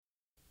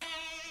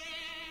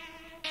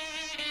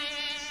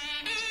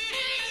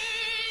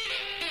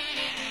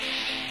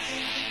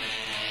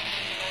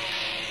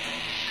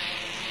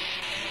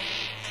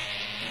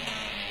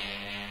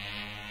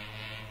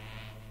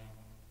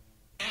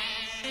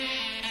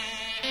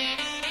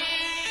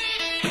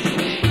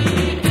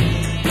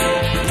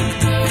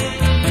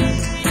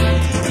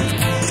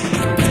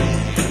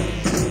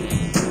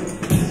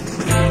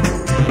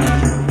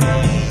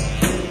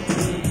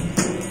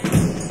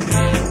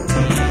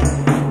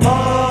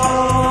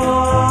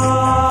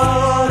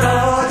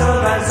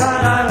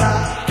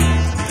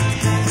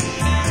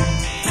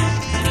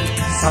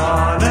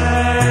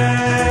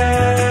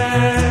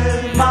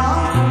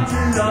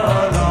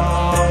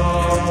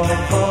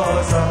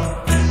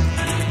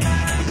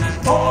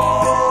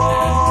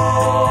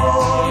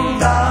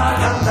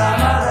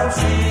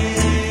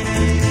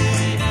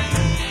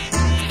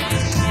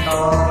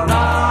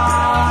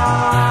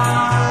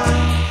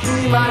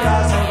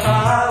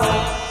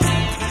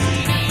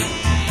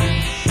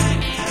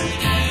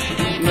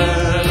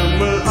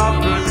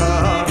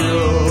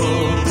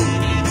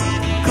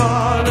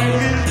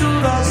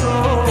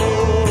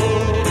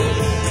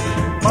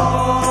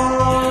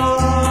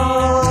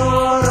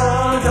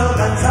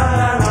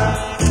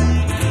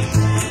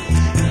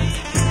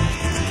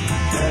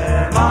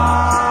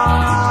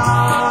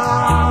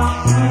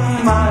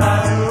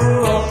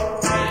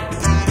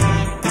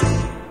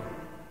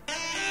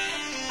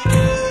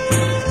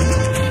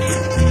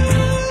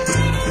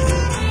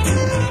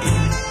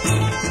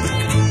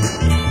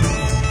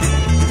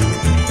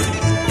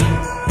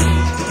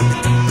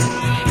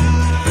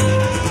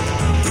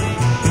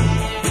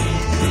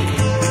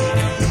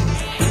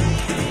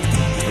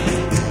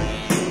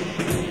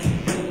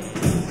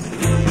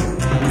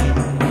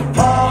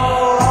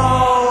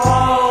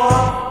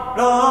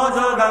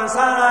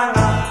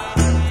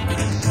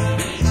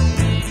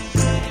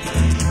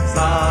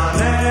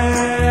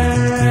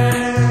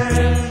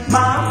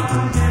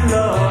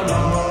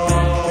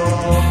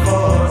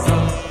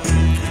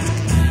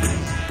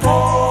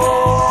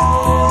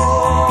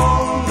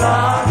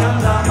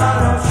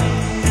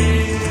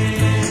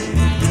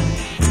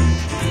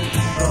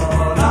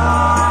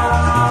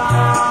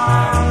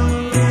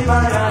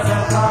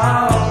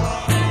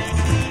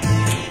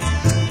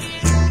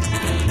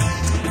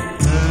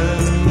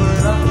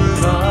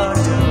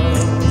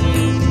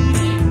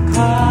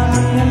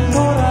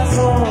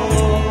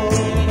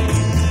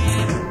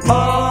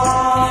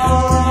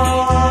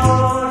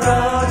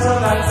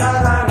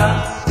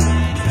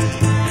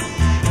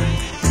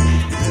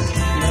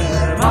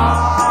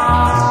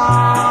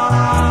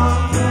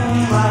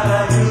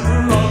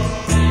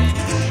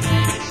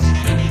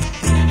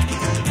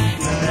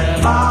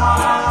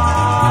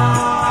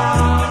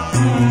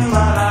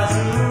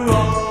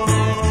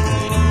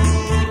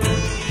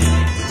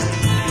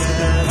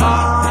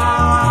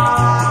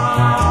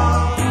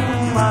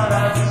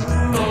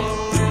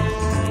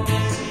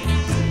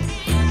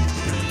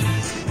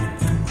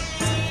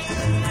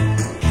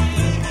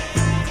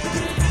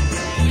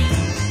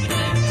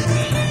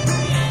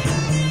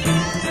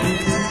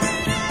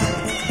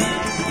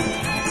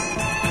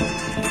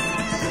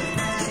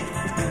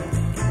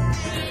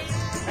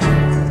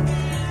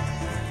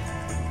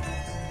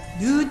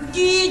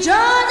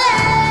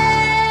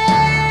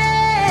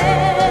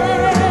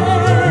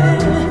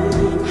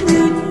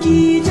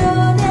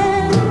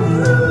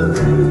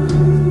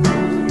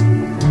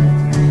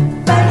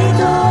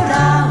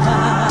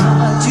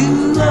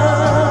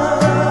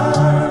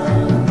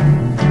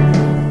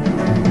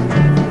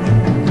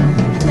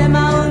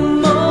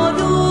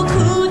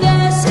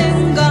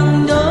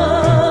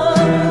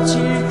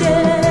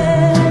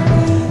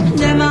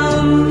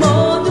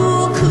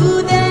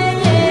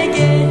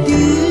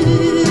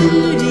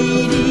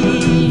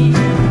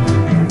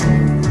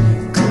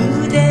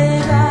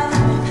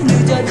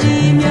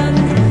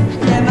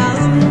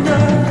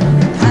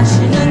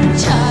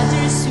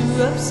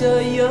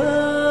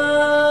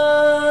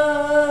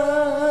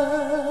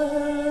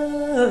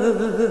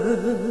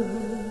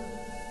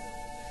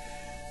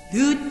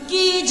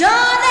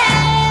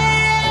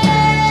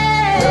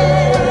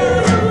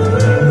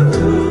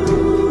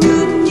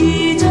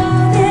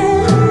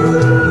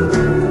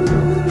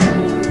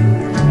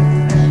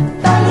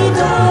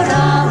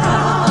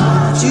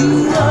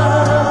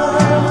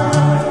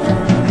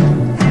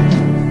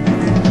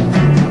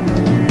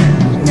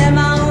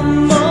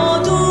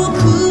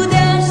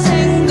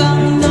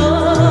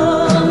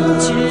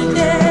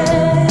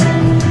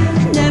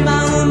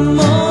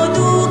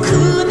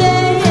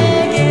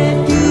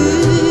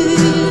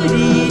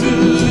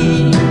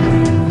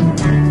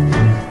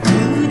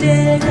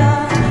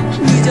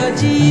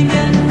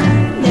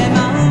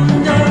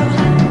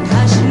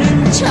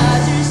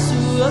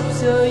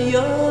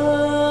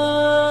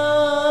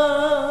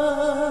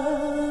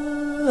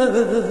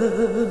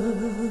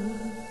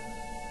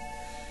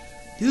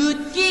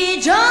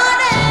듣기 전에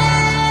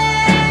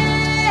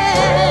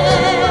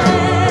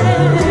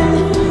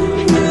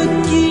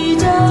듣기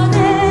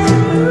전에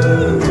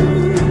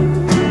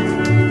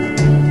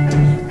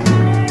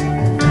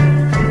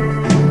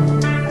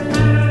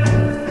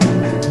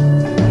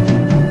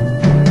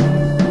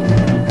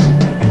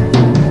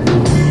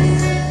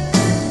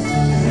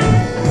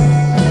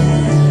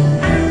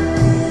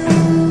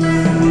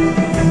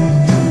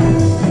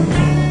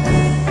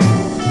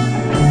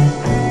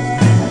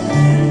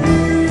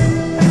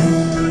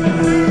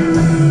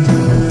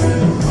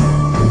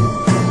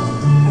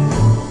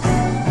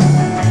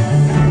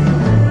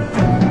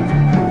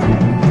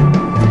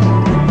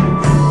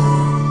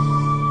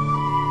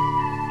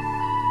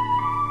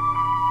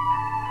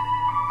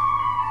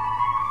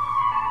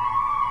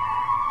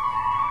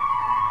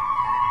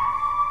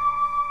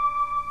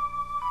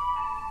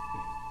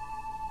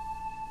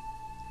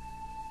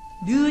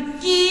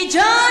늦기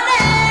전에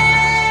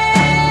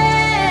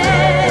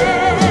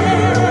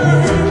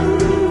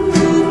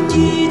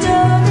늦기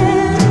전에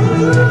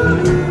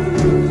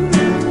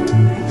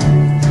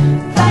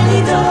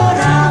빨리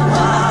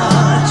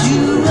돌아와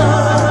주어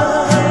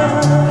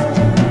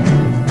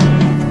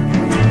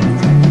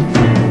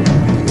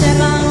내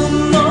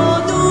마음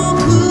모두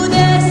그대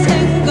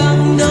생각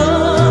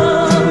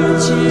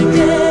넘칠 때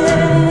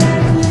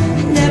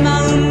내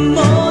마음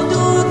모두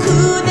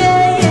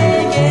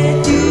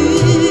그대에게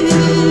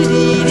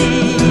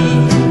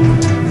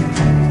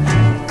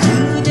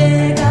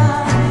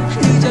그대가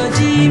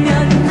늦어지면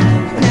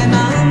내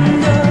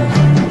마음도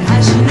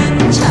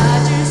다시는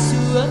찾을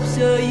수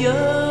없어요.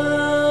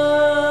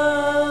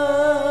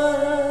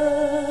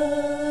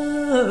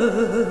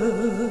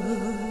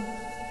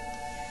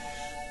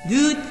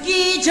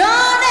 늦기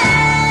전에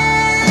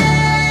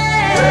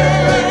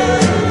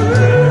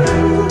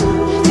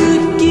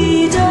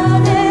늦기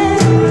전에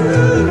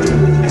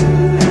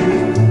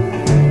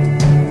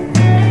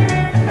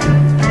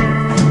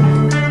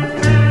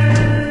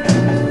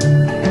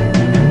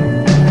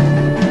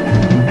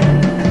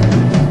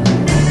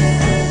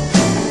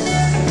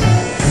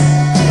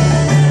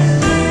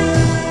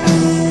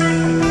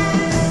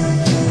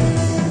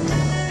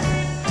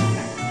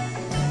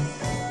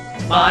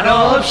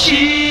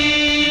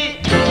말없이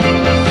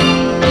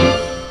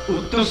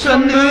우뚝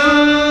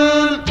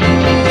솟는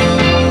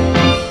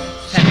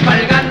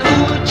새빨간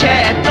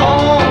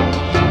우체통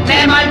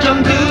내 말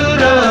좀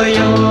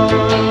들어요.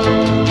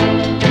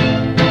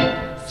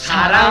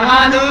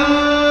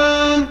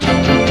 사랑하는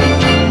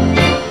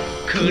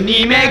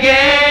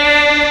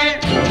그님에게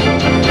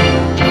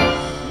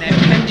내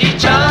편지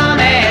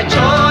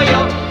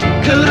전해줘요.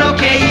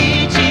 그렇게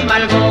잊지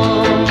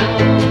말고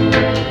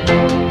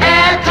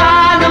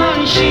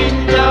애타는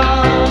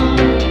심정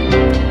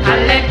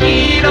달랠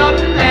길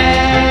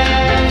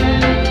없네.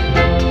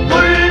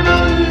 물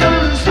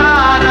붓는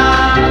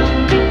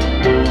사랑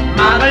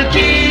막을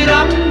길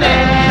없네.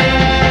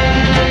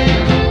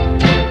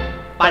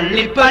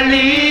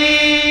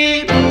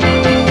 빨리빨리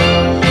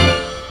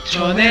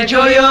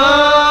전해줘요.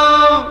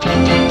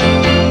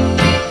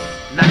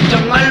 난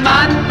정말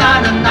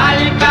만나는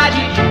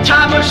날까지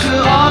참을 수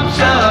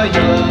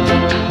없어요.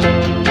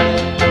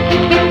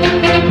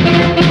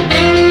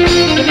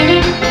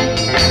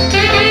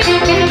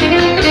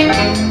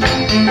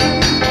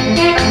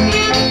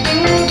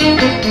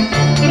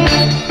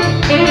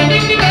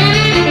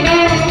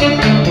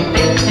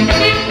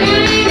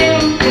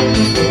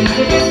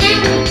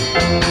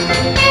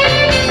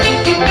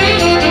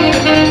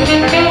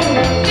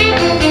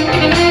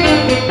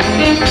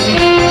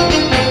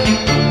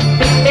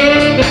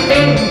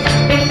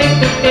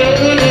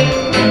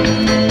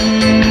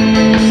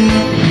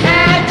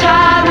 애타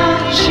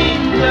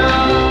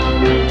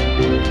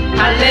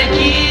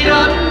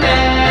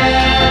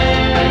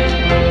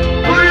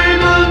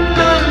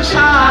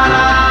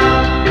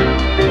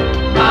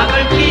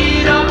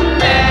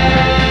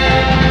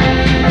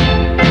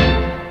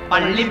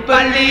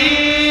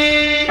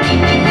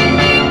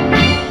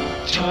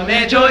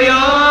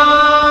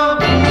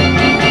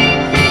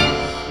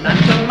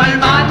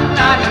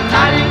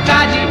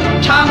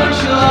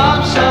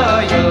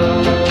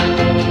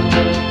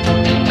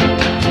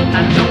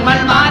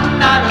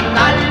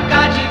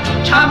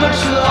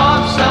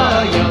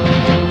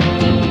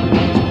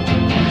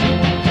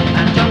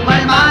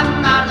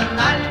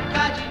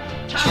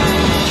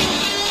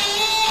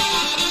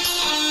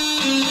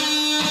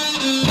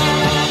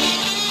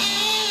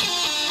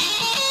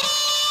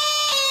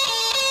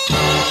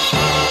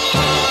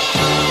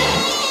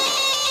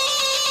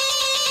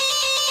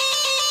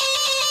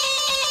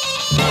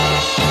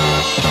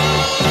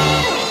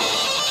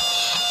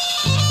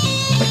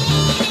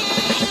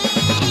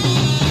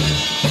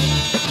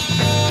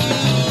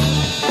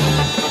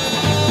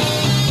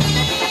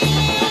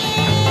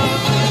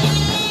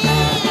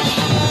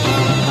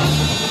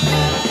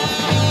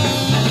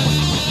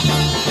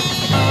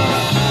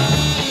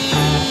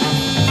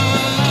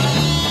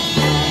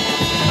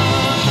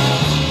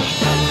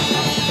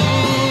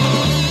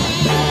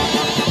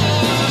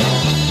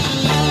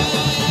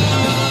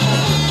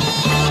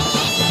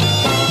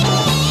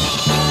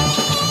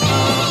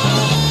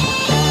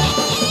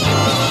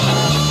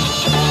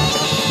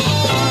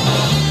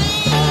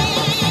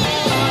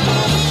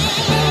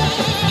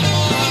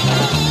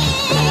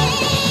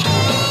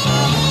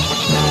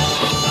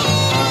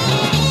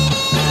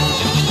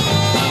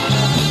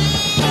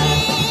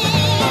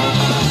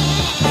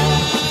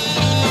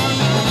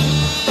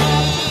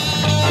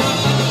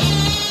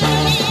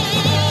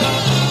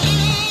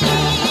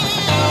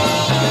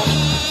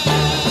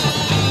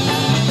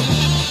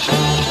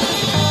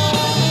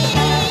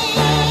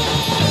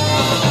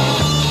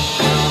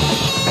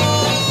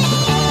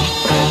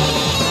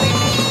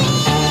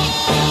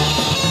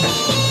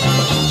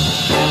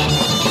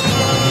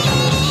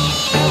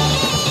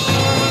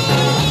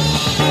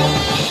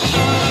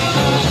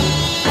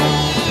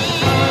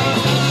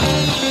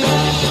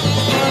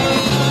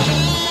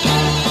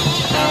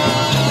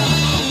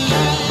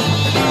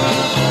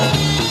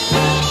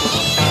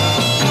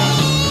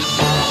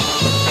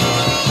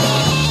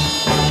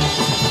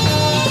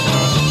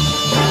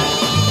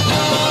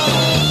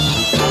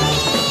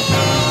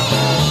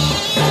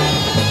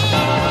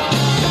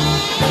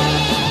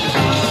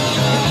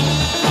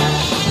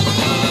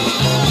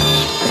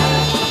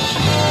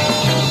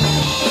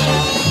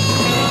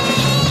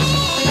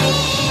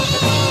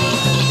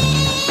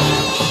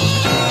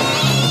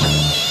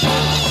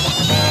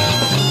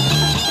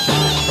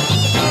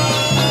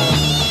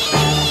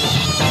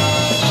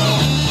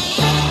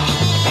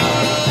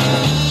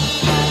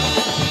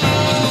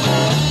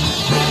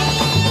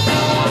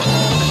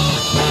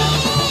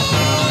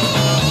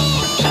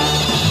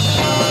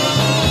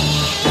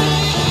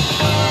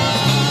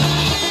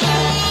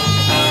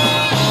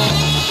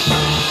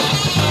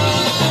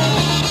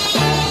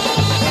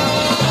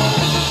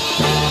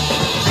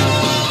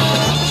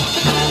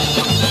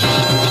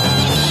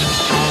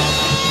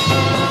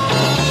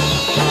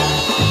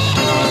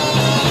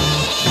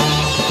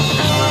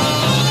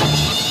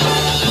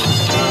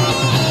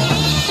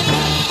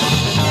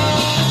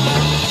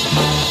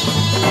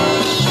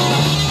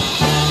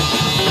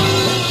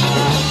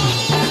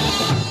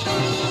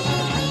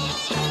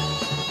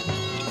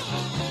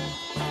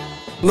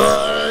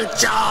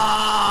좀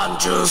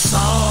주소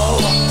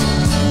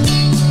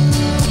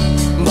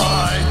물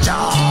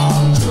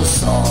좀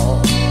주소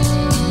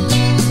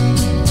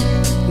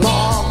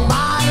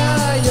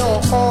목마르요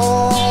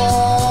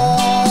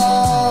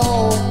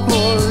물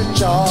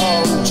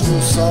좀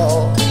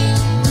주소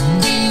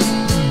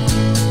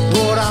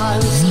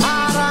물은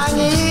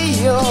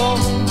사랑이요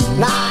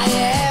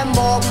나의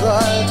목을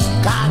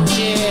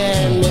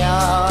간지며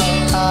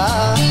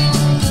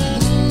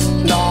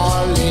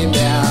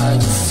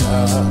놀리면서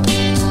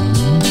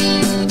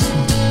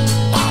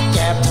밖에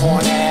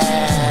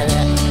보내네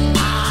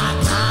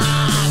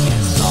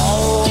가겠소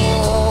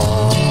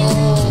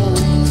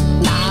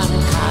난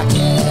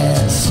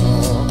가겠소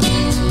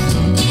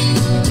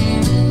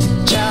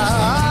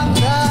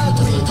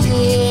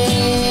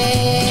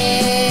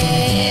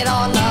저녁이로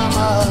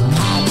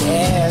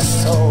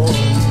넘어가겠소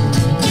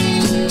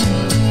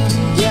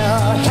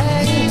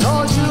여행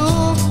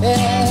도중에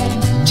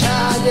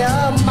전혀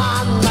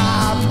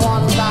만나본다면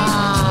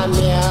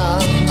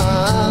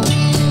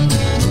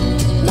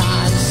난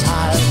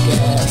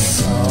살겠소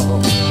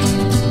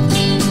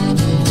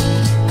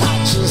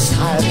같이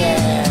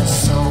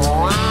살겠소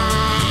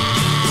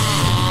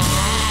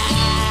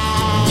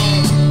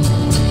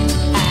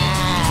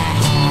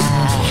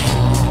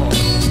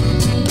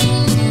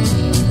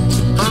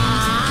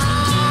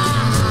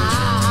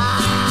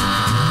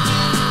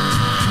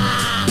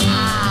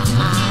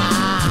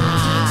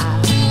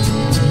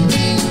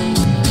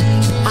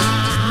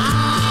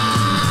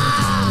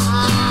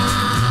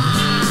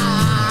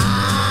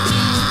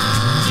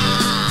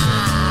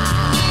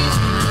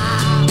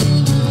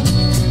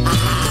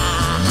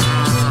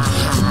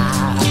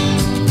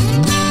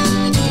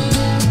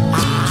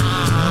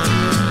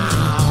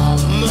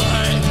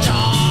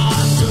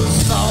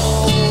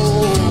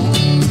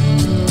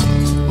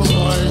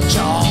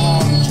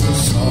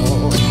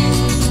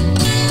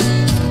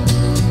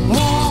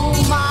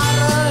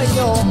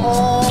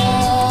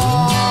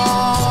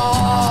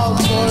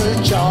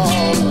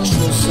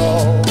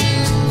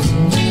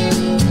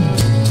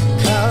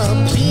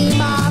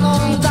비만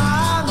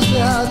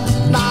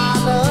온다면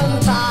나는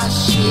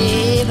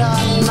다시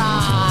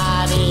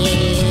일어나리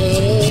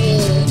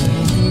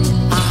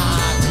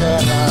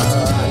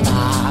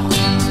그러나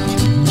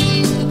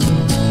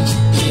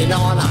비는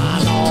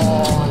안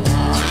오네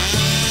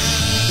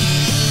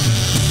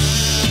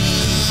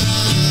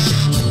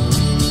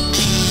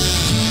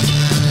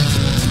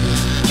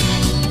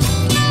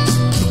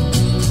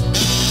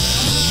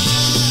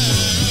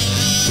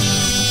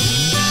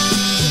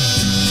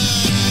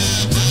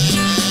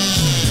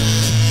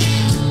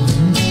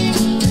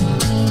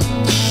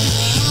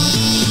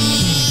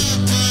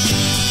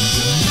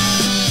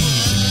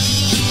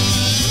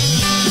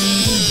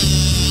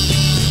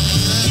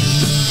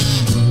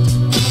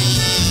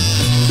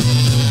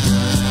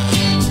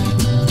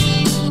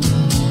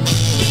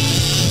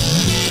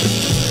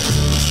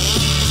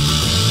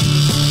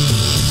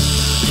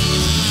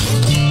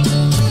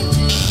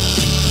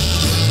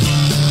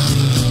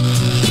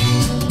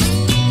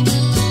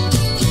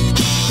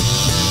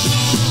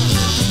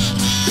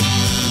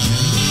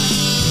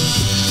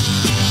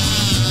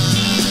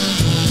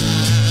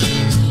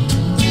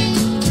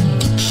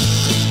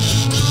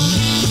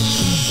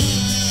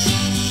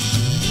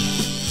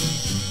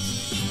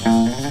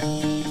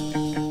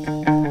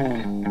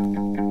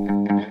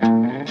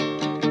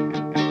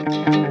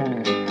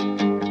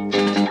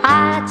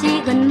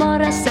아직은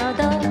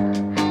멀었어도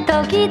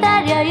더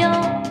기다려요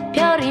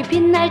별이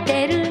빛날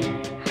때를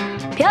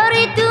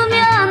별이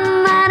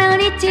뜨면 나는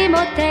잊지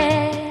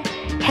못해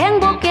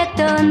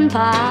행복했던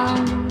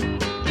밤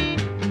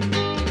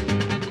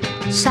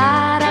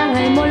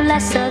사랑을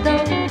몰랐어도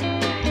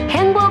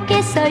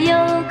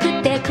행복했어요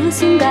그때 그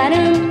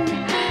순간은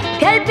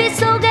별빛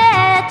속에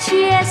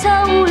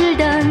취해서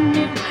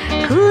울던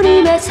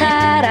그님의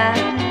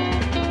사랑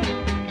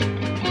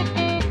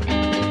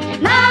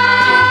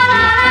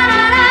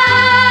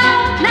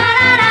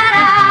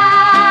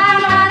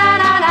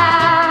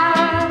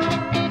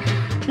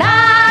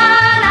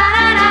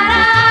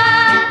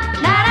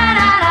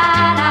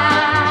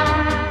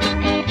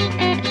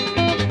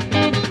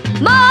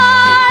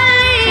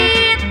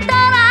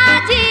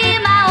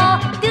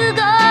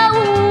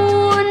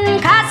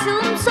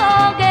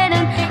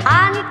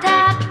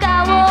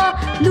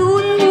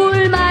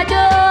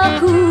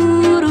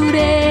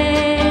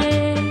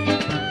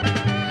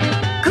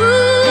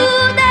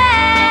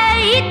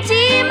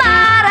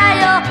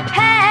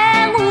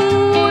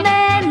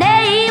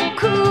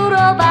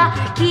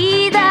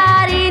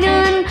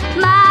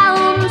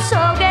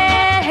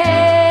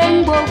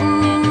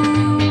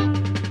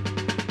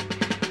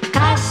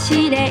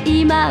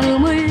이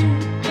마음을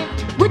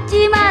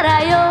묻지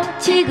말아요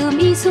지금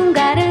이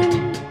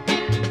순간은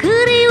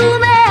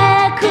그리움에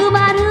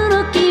그만을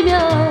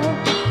웃기며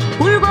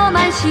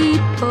울고만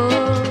싶어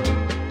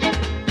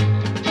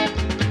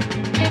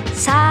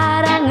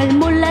사랑을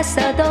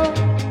몰랐어도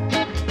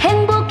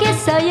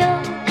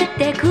행복했어요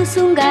그때 그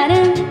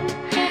순간은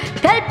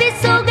별빛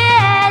속에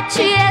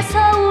취해서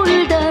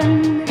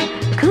울던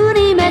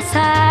그님의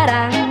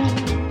사랑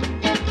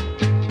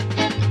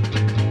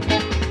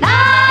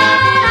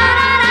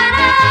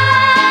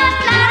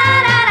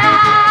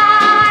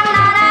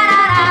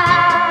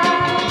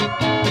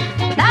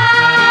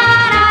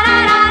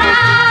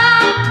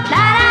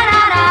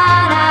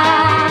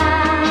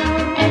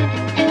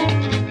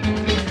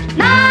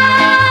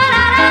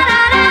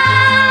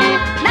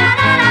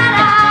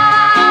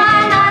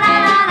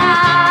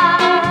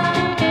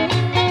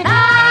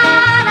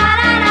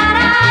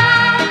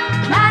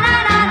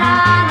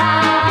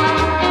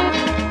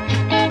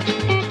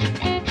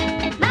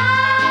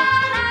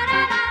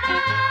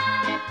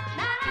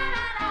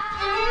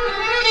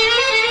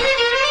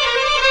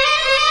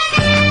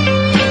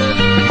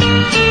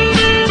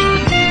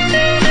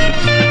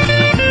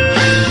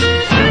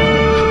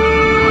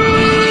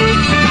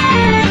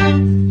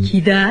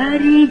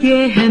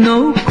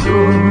해놓고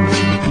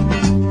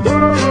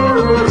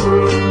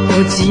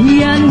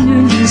오지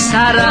않는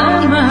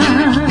사람아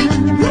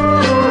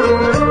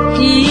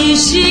이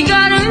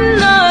시간은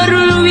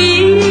너를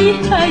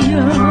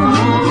위하여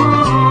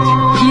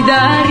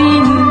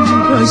기다리는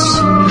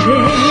것인데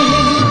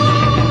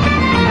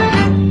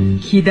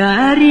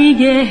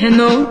기다리게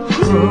해놓고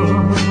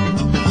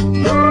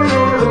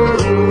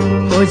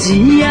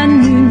오지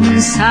않는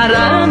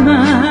사람아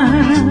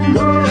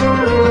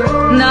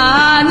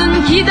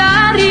나는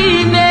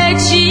기다림에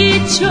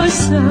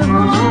지쳐서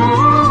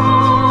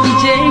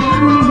이제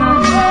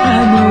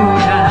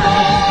그만하노라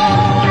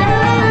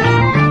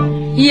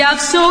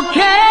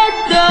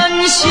약속했던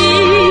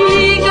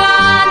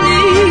시간을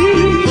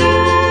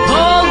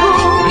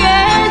허공에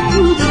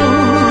두고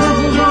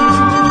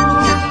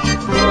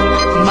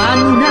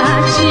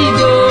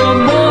만나지도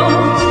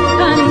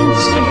못한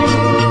채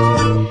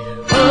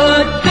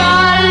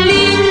엇갈린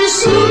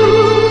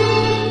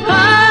수반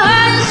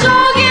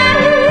속에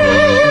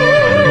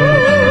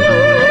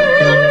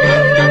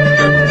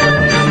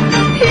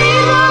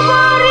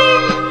잃어버린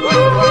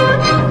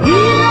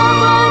꿈을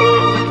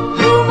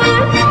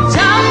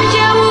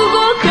잠재우고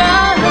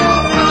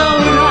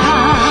가노라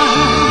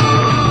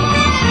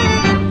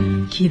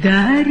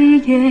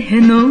기다리게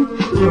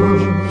해놓고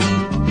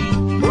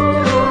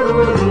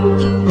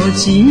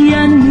오지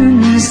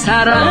않는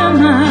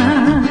사람아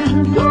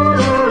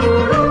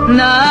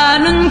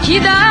나는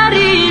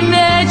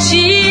기다림에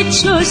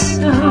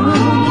지쳐서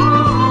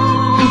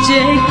이제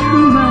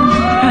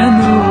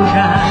그만하노라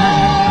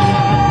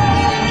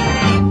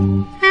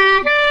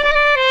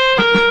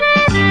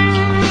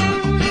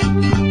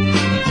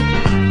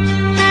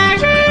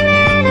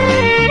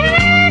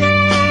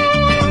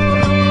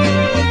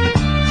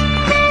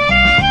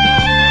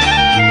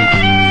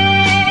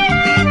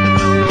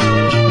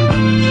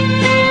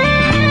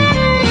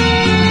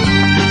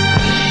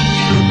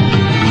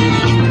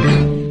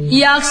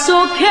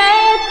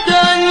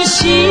약속했던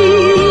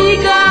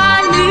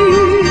시간을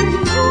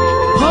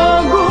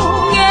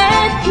허공에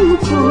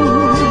두고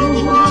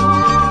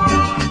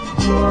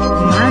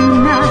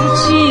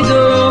만나지도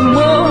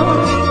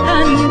못한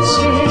채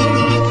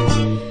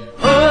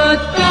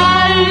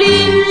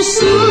엇갈린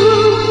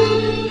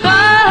수반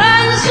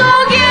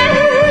속에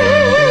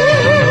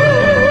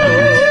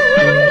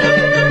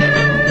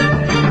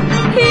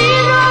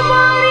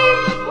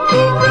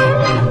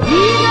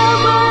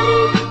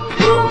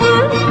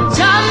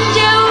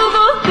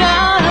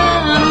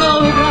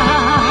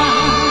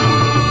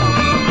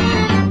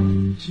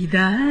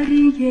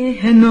기다리게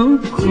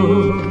해놓고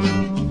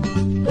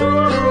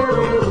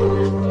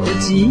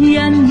오지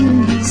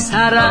않는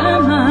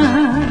사람아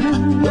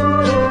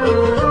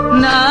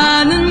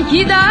나는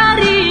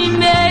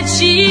기다림에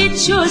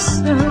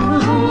지쳐서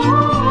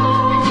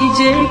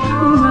이제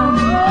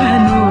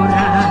그만하노라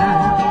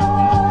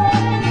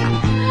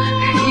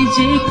이제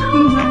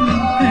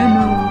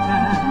그만하노라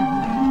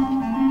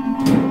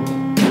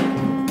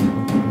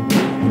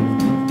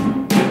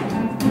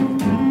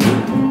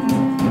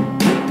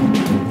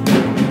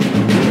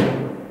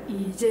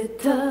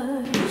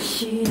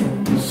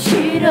다시는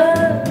싫어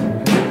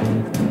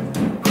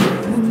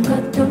보는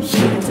것도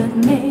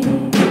싫어졌네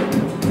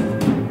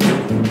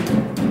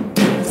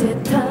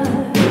이제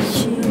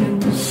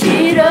다시는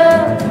싫어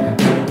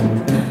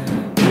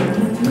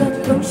보는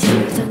것도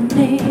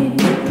싫어졌네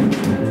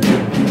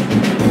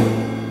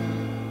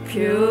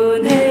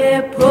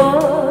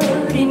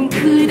변해버린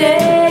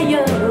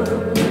그대여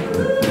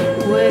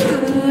왜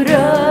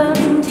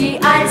그런지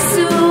알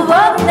수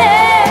없네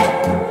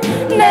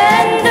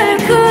낸들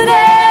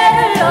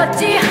그대를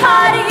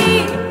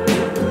어찌하리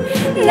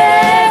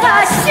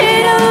내가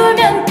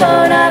싫으면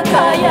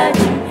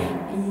떠나가야지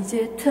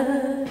이제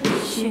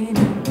다시는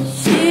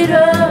싫어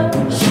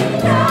보는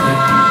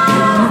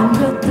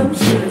것도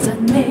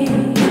싫어졌네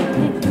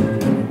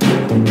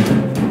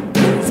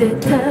이제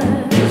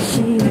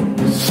다시는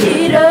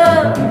싫어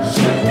보는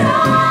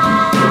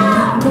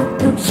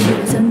것도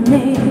싫어졌네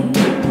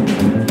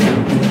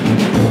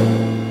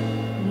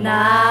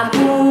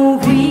나무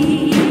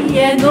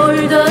위에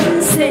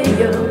놀던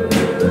새여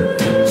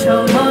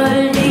저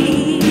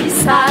멀리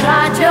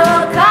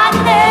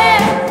사라져갔네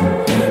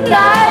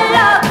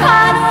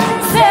날아가는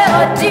새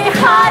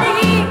어찌하리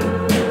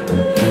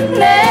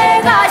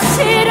내가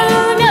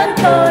싫으면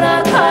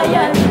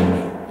떠나가야지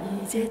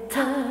이제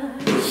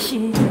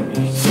다시는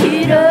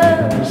싫어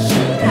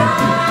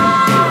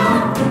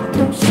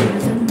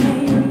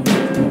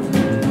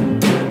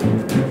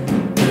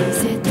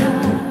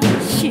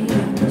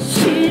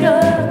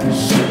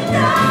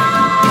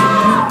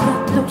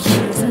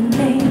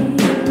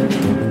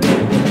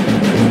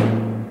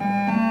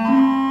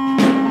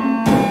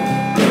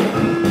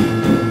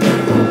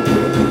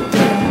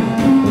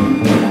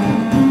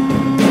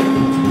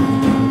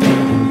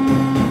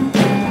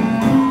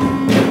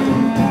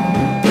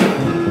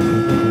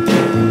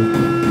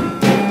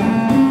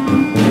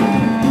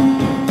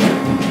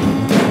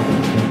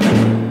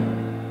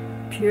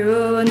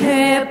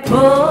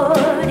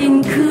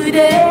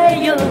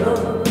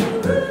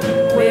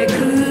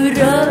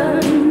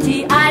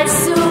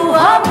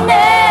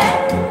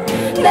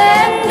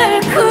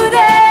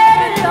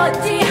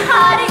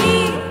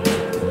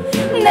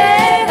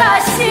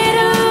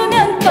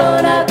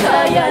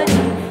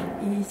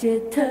이제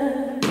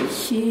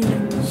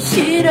다시는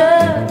싫어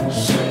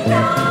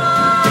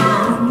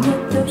그런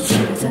것도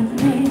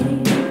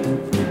싫어졌네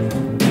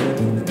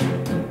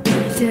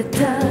이제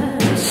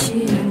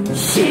다시는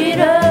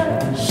싫어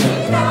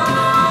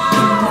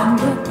그런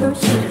것도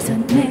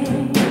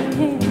싫어졌네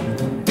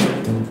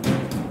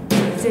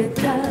이제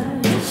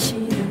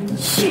다시는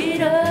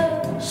싫어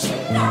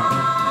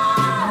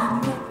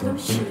그런 것도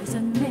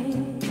싫어졌네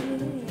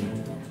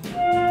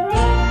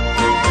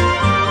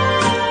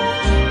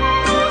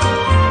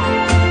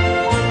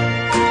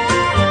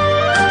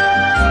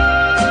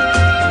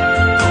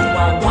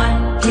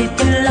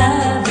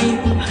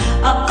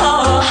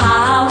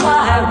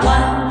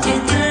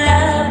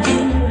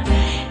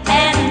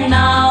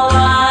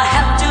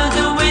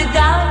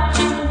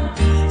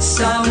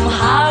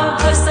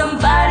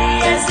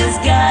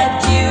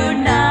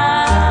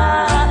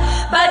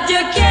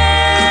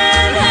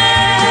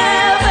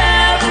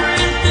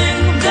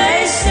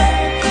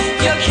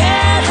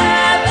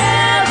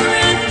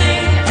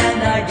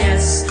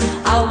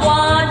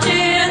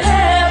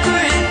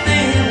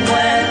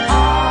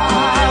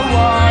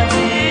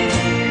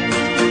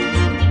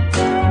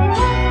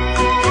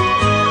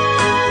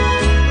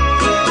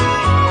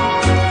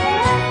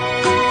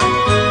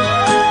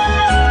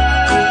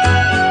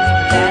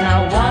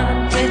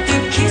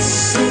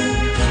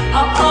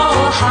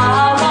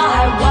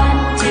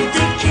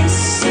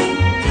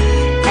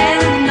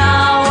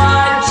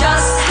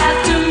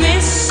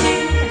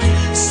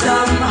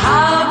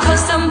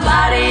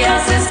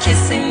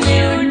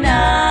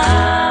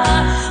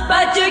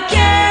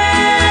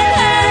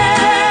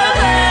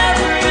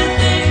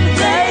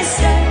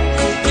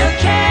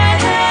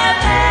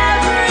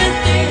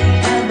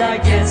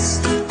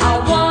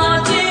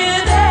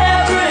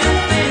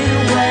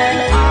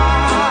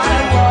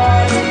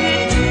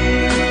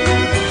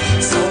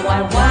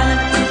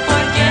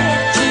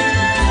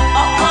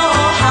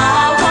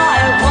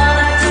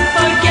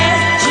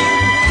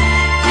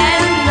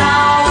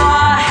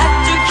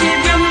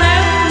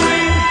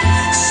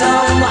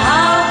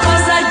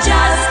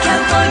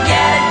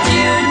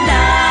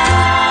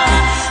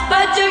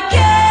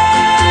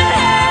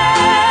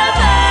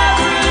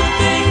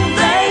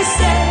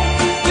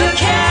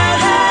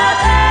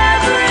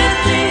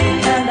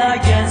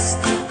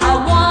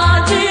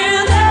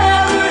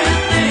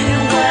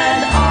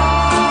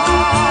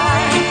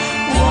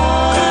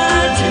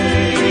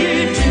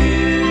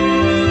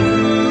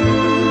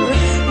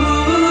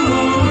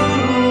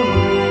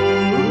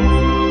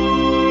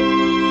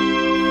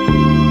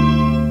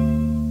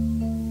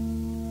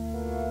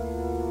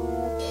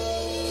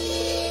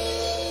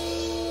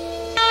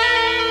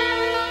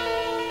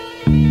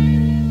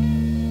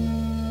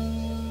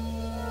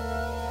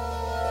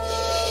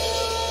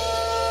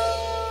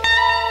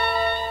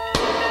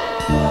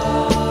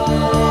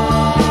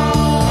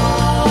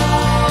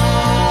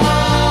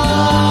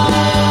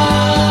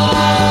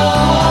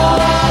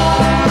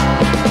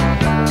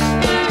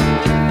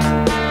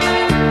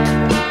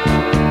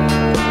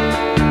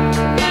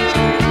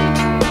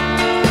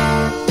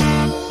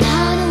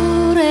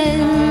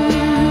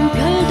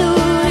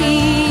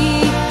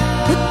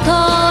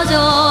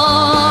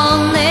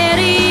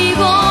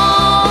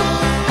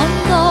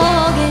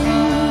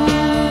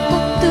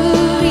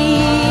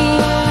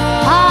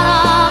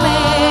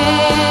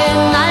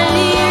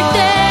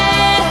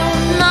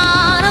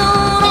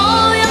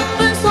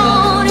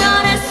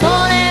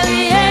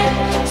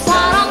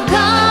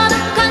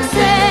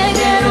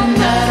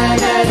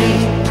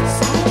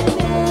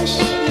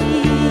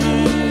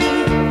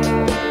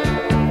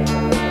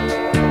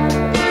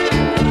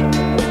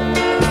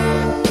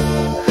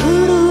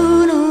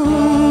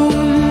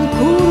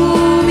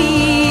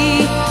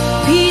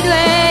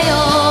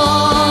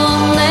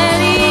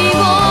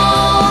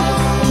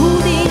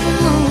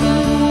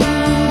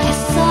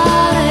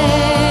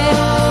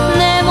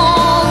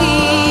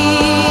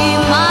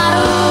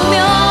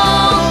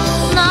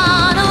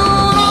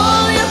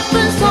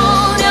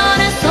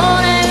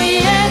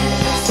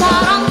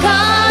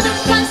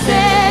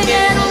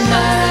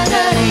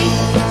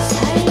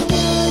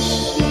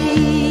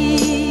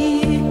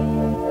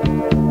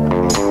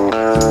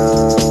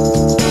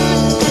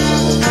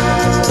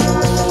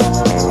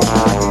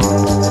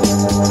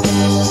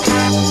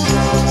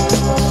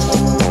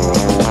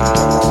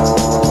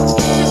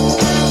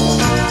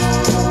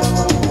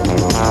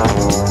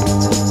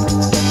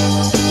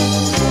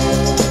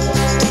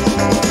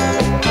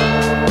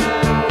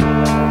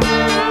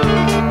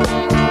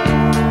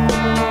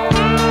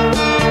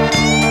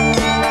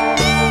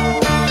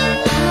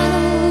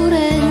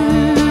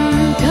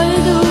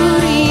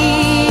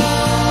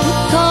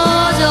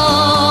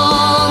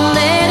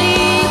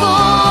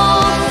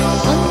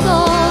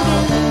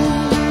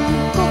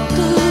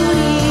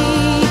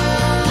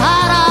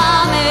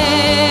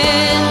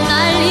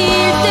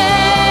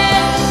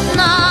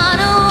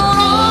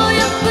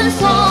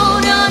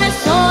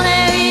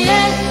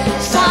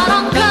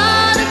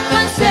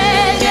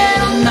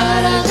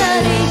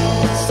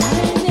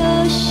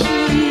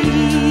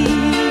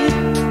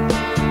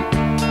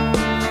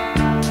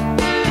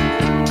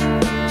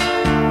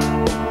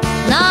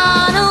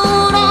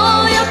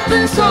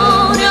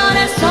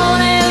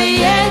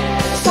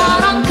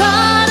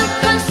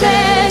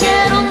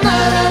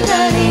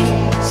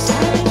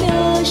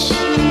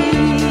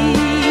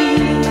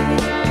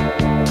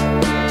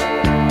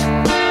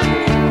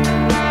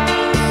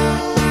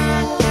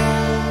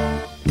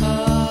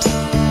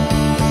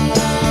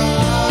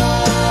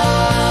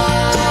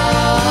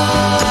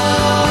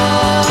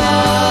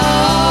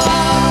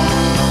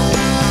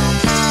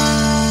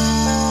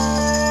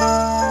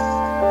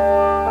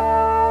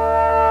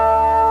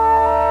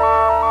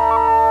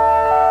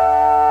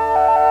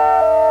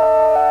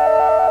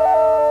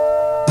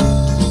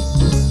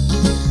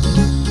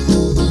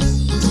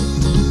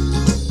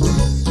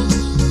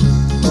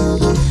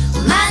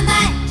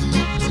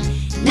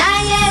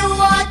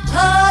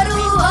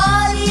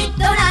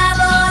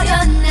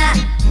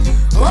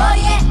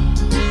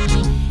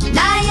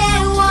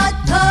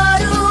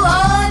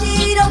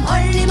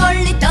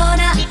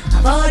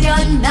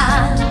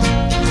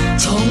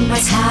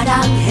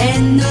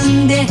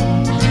사랑했는데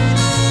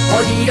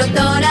어디로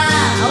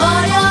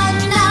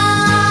떠나버렸나.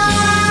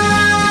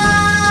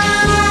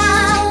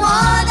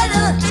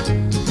 원하는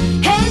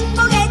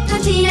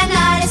행복했던 지난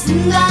날의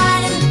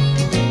순간은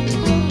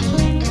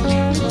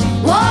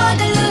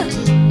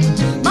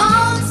원하는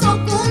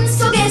마음속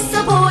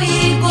꿈속에서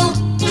보이고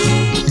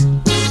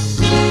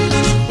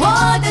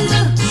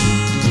원하는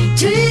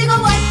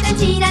즐거웠던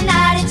지난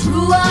날의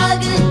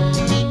추억은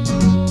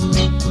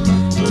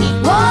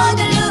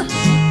원하는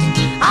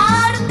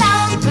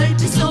아름다운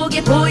별빛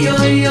속에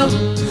보여요.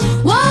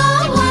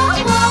 원하는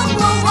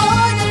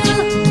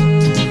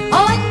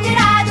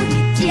언제라도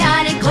잊지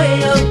않을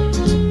거예요.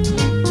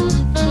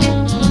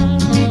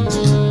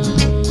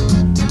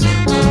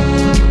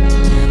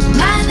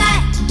 만날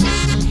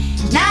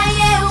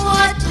나의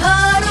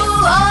워터로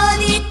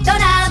어디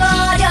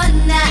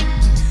떠나버렸나.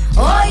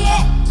 오예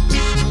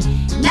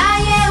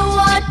나의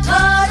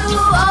워터로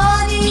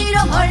어디로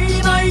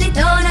멀리 멀리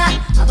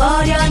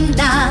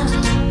떠나버렸나.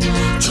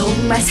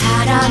 정말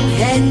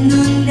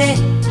사랑했는데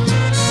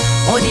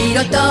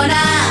어디로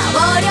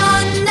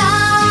떠나버렸나.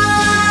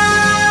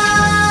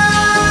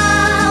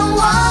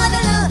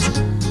 원하는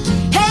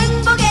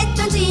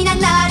행복했던 지난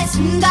날의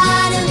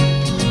순간은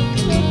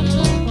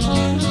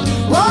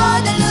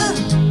원하는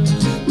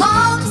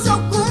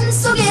마음속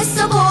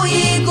꿈속에서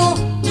보이고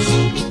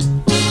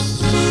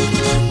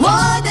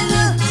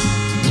원하는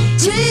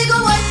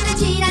즐거웠던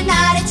지난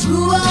날의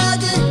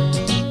추억은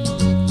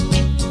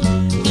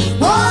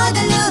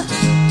원하는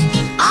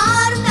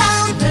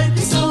아름다운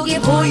별빛 속에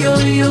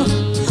보여요.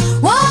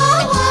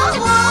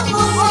 원하는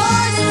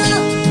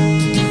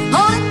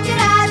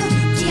언제라도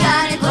잊지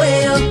않을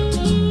거예요.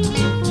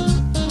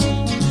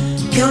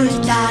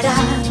 별 따라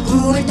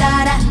꿈을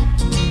따라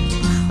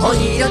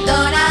어디로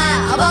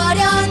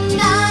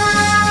떠나버렸나.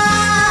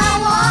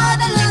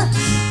 원하는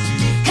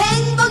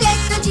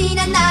행복했던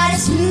지난 날의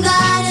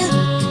순간은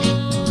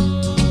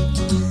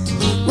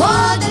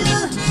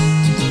원하는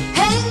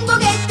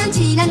행복했던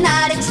지난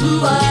날의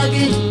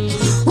추억은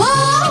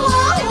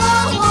원하는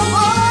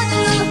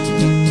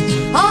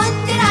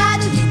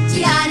언제라도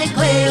잊지 않을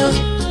거예요.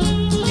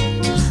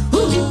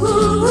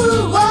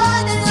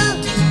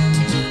 원하는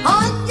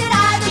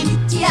언제라도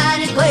잊지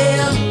않을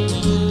거예요.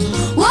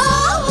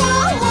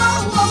 원하는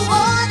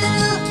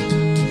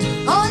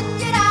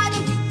언제라도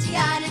잊지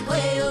않을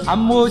거예요. 안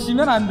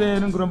모시면 안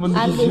되는 그런 안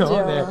분들이죠.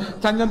 되죠. 네.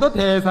 작년도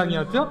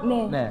대상이었죠?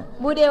 네.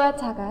 모래와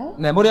자갈.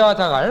 네, 모래와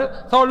자갈.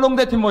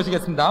 서울농대 팀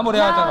모시겠습니다.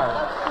 모래와 자갈.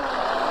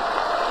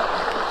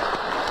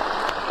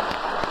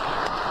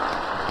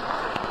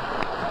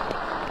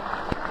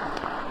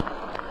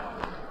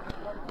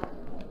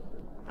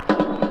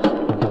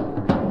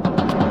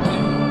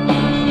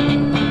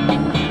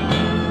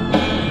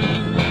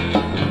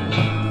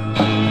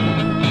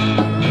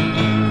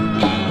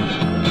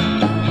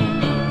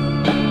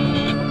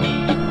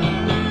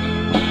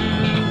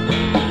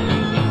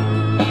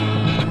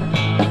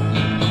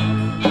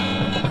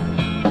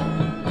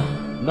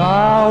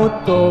 나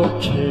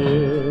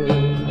어떡해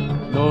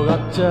너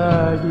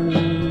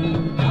갑자기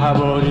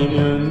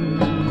가버리면.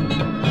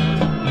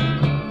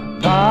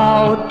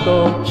 나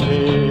어떡해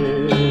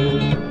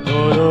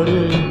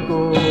너를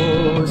잊고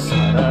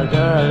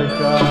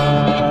살아갈까.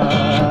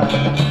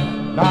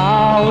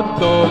 나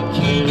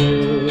어떡해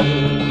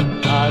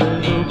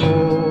나를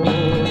두고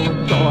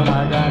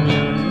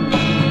떠나가면.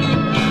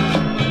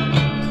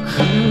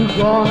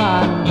 그건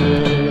안 돼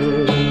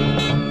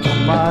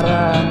정말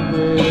안 돼.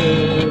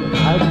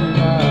 가지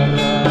마라.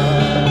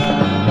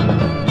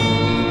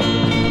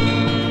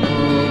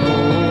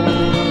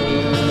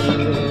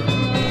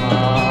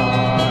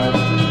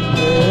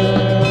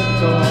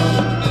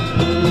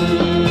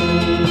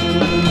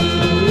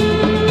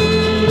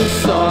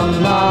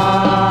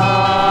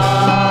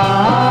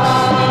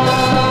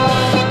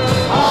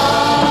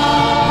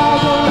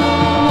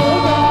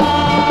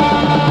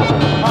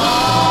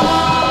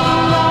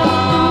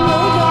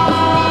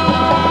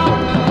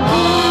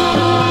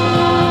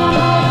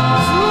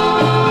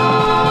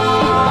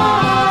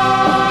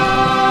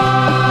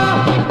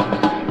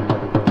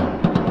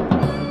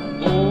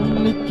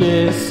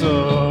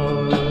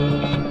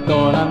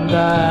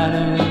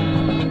 떠난다는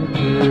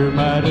그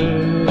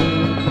말을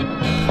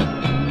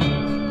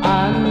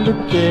안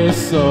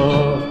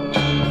듣겠어.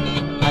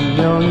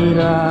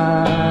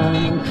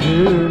 안녕이란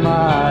그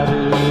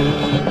말을.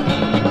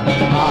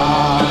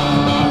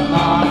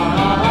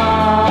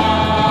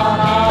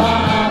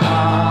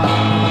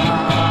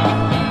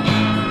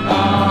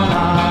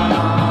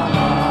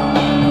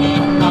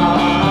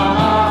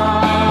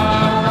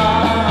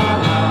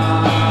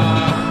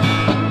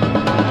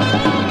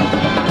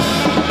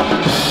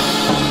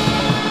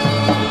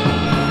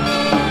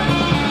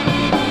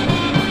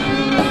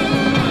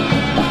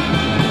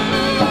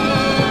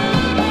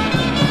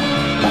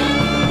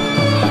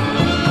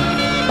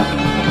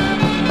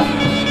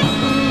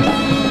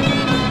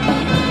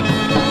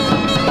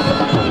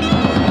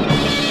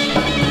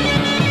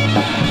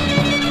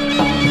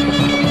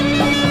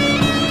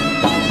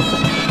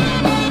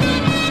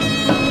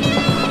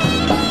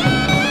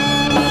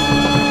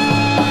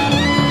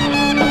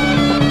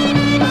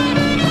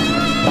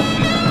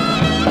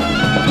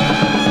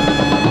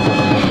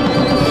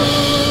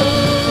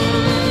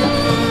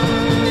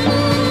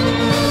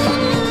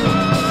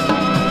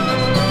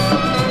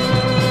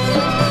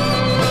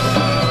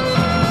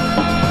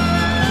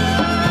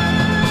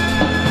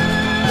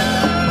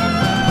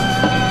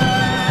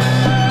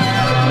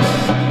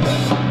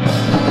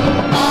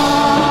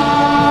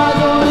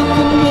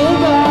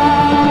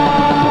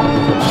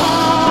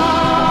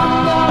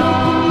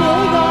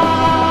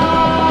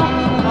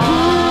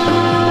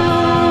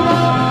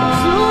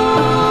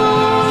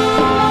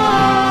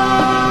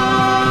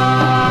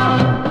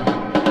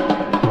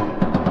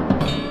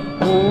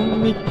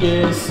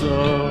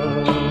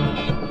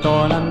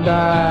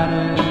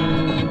 떠난다는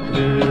그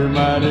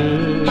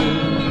말을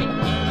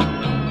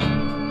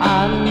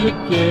안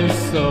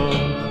듣겠어.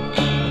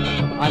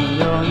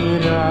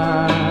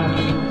 안녕이란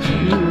그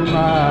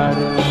말을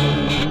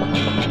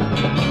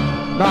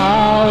나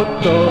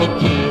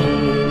어떡해,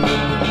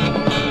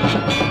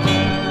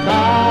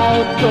 나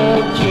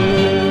어떡해,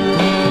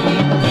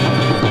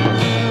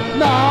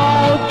 나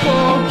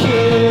어떡해,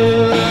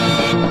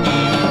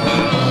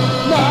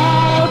 나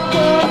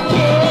어떡해,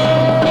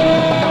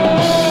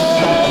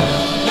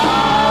 나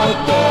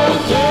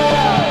어떡해,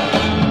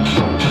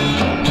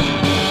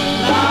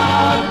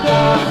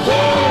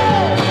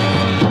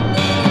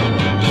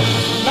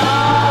 나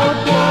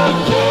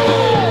어떡해.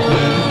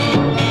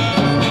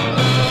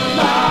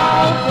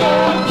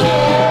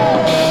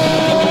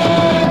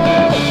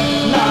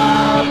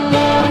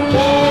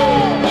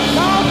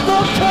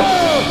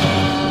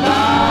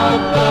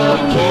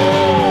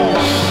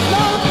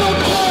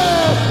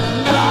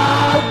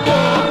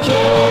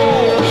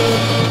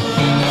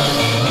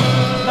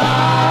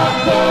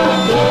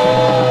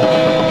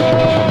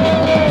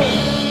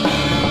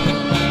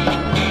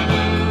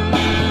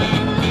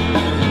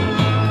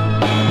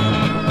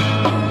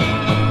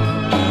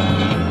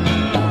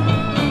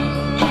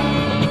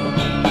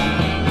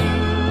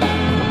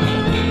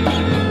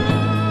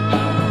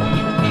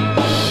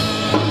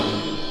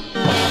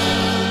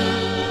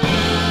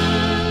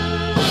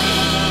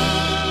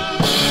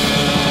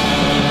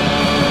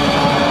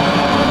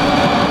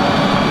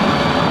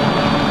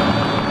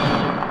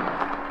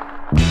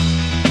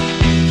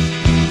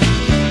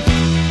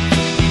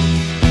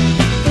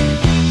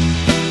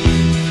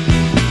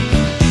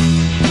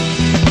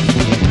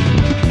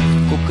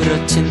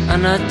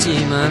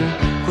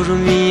 않았지만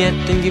구름 위에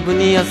뜬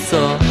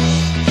기분이었어.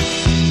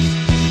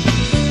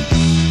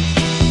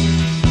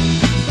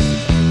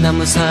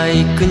 나무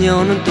사이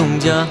그녀는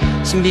동자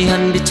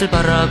신비한 빛을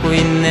발하고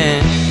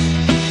있네.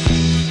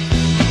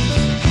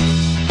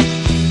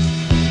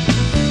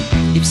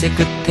 잎새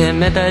끝에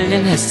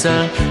매달린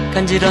햇살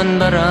간지런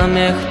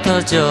바람에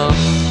흩어져.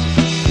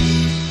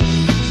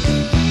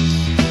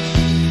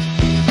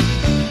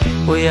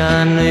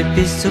 뽀얀의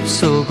빛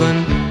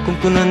숲속은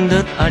꿈꾸는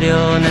듯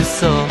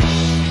아련했어.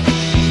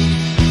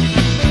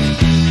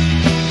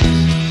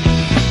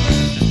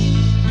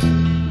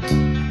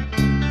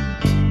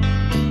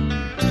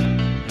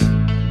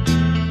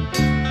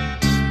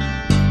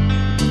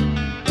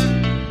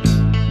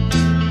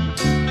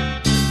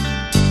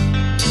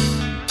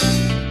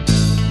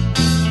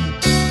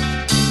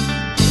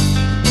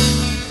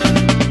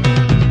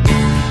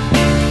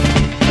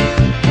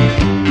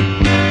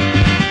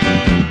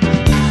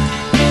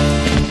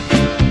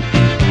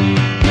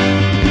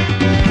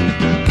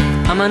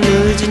 아마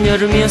늦은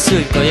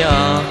여름이었을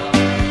거야.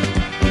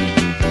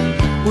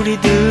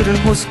 우리들은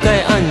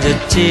호숫가에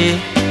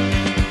앉았지.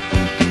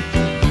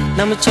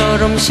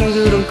 나무처럼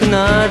싱그러운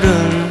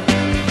그날은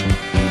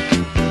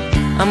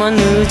아마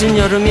늦은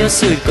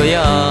여름이었을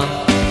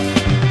거야.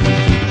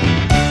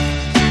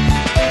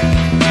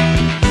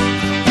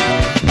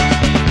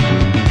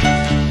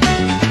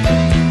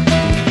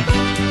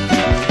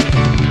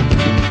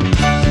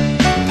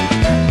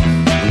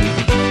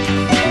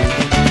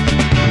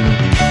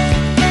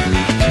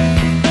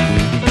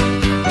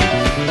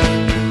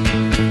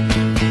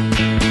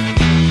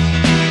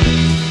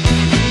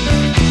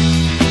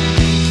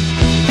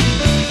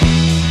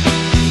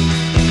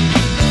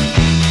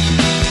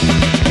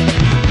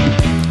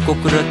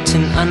 꼭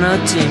그렇진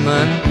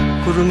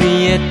않았지만 구름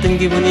위에 뜬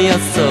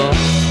기분이었어.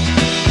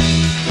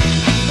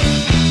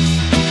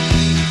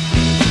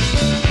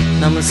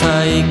 나무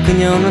사이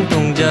그녀는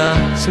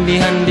동자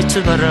신비한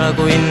빛을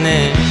발하고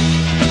있네.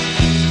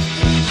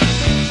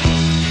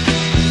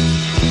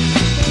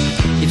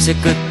 잎새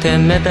끝에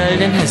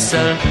매달린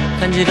햇살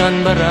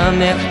간지런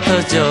바람에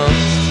흩어져.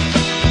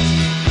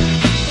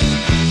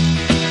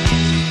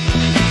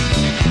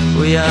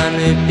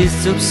 우연의 빛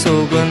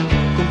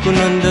숲속은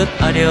꿈꾸는 듯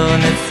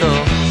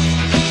아련했어.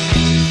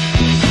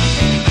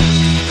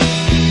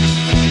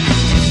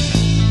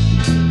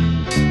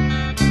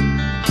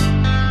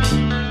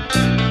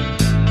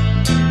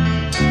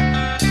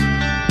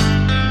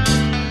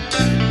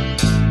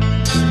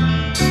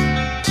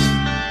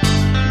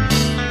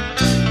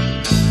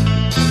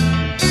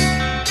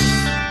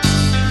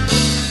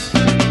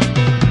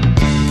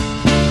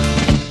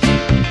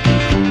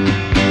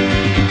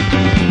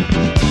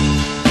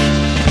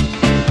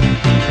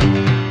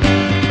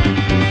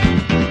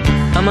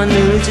 아마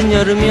늦은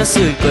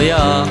여름이었을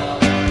거야.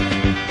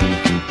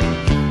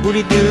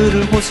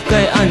 우리들은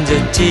호숫가에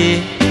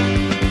앉았지.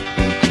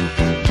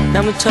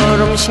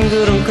 나무처럼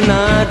싱그러운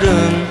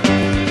그날은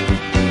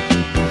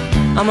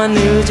아마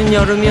늦은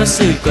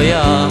여름이었을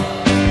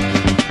거야.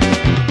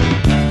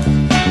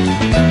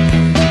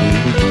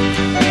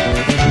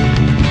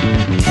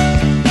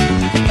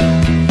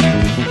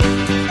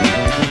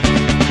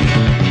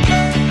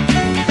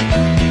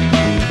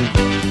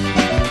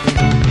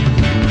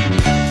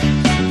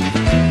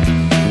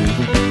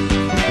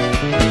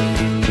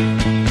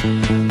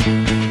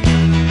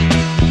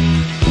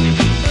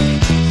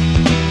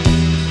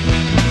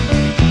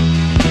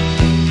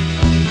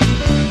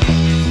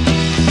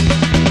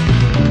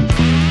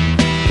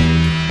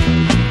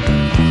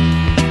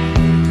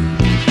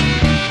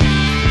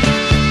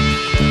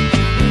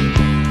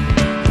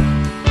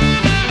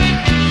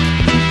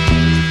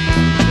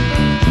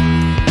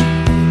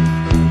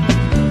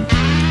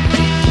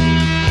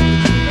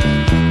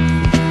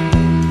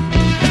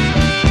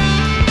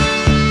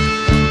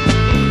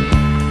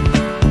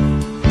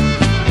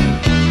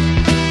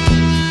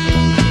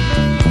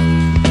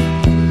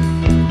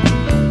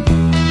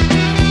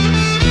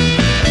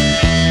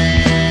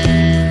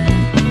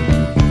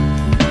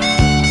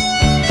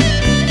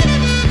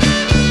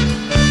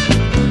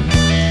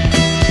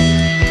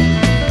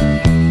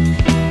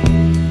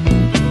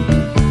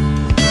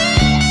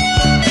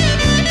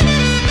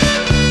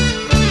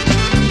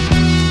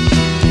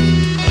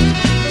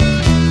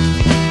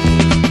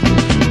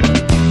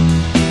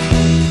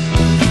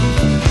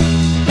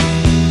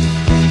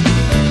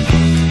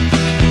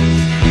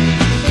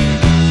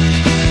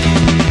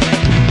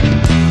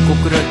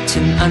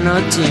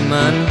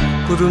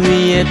 않았지만 구름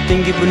위에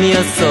뜬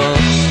기분이었어.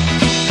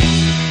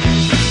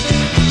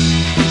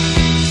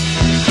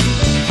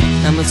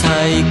 나무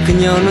사이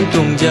그녀는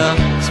동자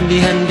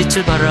신비한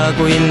빛을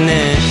발하고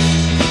있네.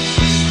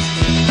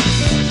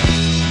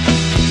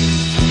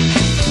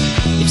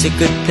 입새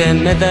끝에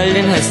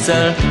매달린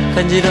햇살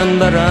간지런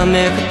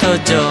바람에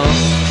흩어져.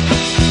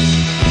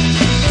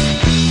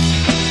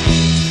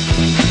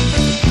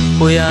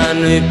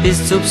 뽀얀 윗빛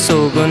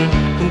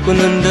숲속은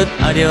꿈꾸는 듯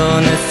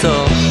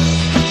아련했어.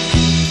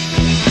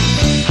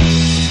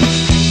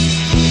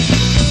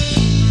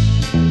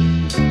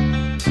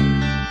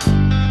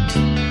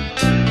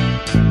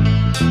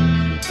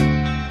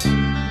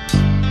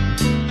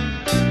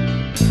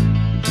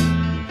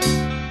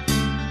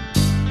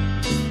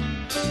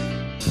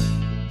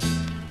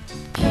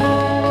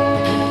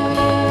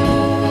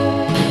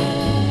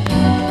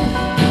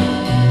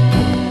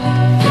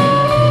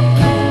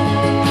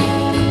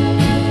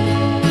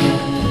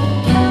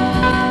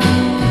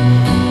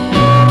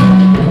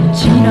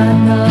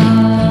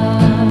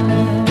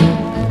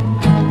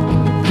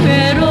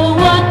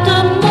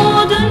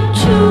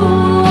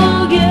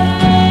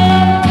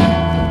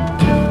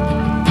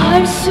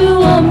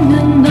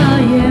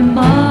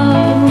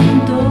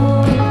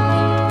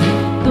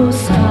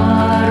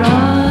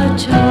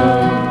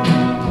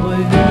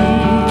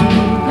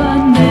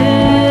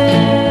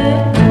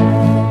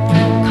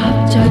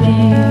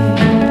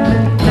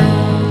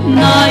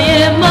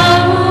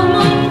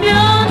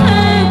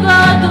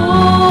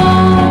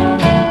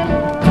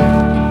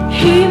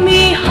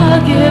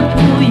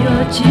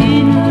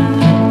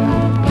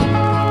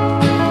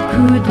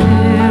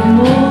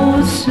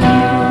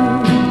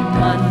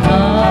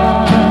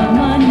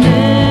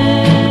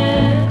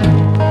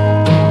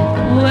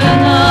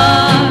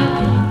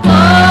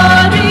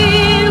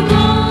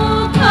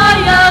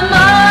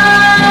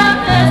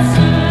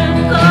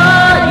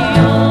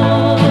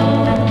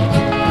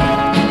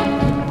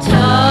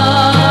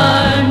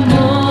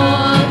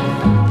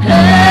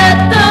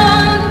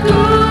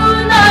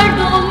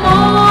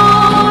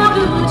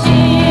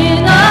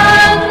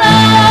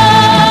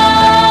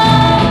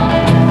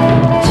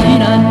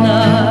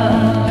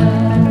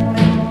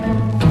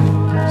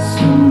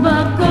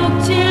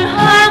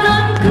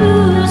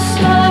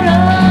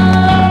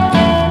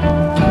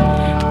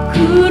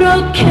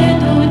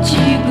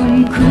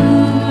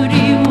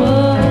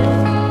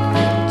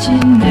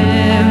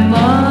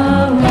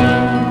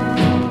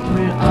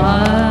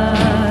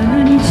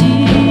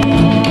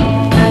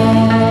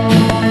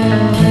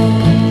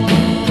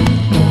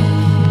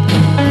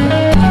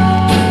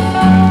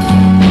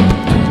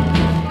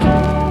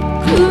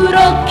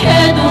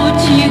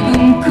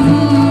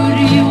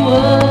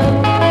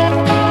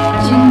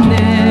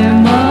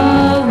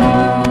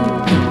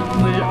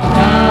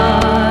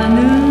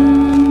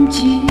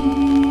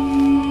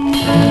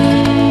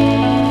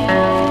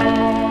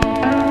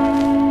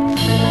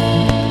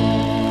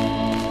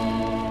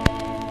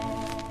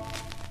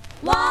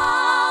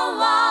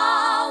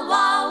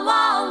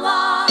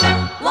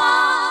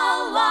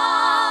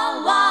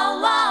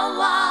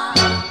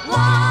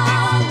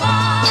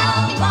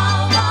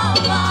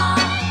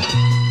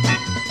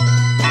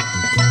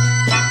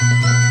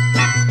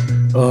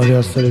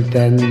 어렸을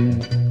땐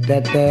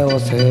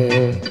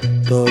때때옷에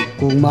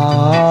떡국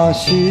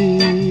맛이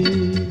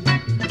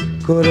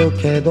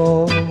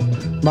그렇게도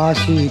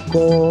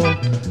맛있고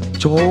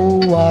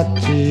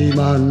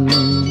좋았지만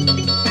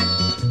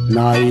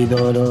나이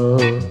들어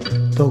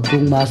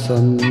떡국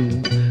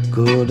맛은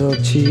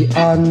그렇지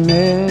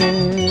않네.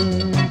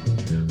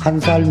 한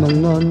살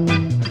먹는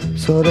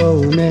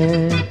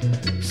서러움에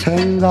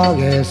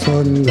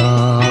생각해선가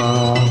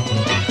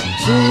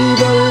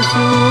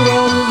시들수록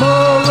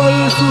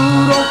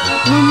먹을수록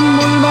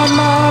눈물만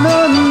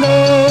나는데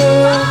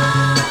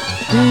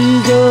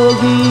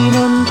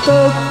기저귀는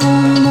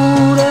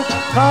떡국물에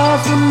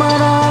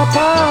가슴만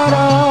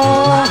아파라.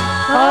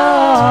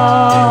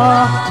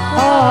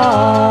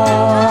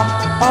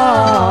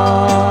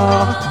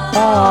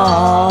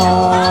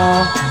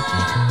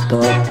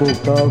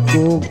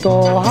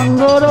 떡국도 한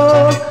그릇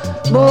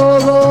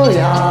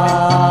먹어야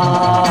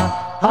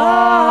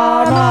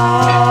하나.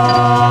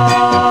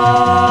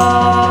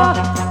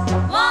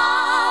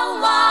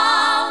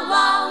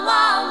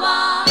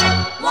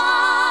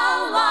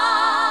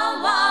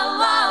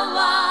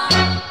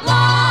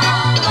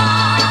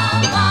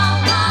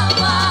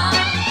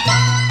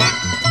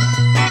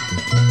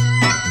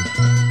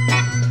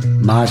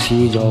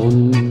 맛이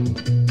좋은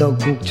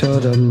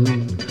떡국처럼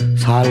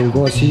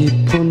살고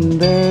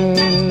싶은데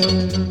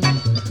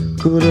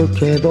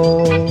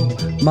그렇게도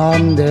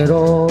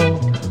맘대로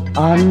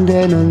안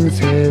되는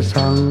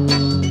세상.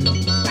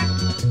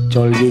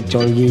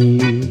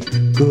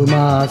 쫄깃쫄깃 그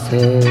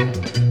맛에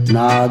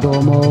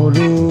나도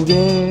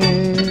모르게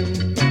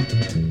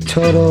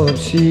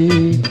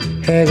철없이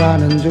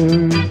해가는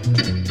줄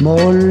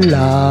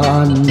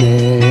몰랐네.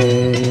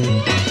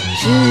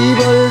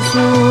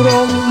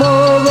 씹을수록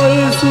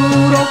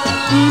먹을수록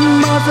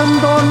입맛은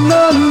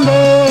돋는데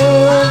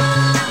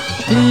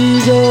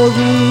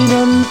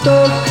기저귀는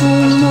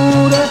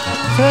떡국물에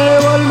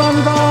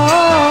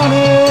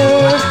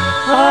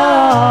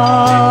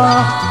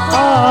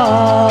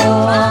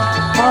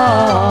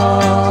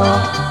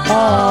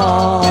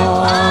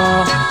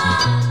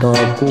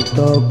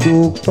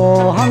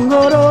떡국도 한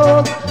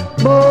그릇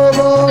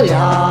먹어야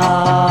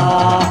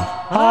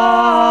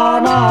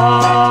하나.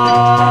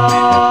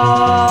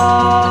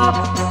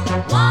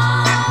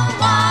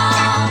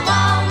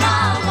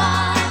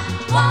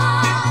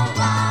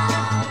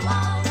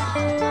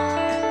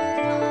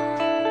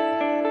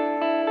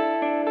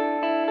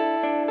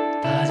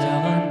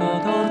 다정한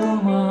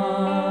버터두마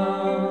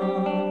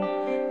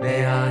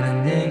내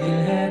아는 얘길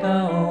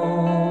해다오.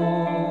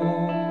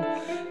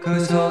 그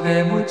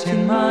속에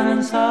묻힌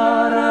많은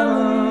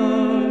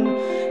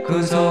사랑을,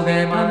 그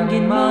속에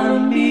남긴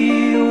많은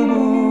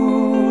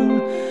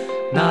미움은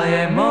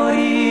나의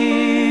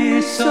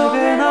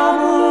머릿속에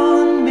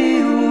남은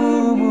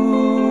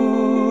미움을,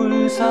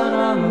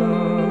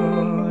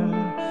 사랑을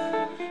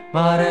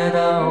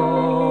말해다오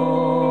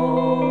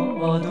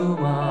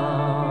어두마.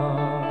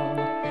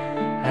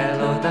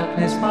 Hello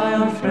darkness my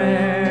old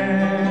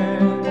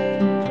friend,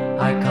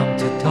 I come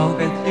to talk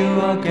with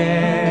you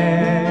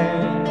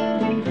again,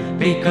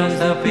 because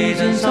the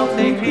vision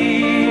softly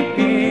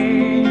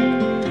creeping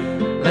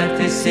left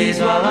its seeds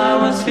while I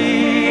was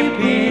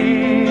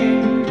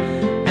sleeping,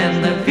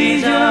 and the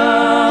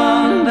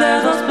vision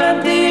that was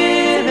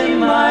planted in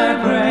my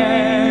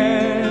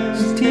brain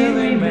still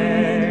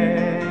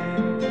remains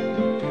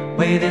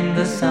within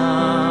the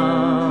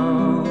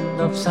sound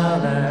of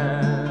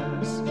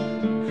silence.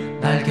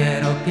 날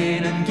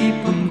괴롭히는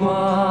기쁨과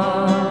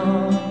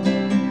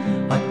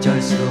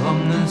어쩔 수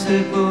없는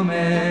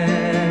슬픔에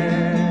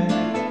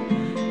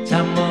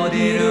잠 못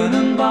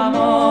이루는 밤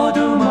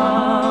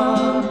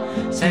어두마,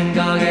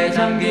 생각에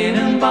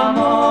잠기는 밤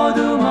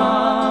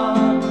어두마.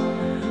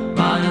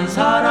 많은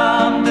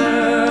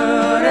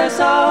사람들의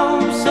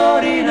싸움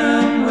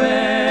소리는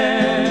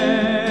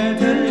왜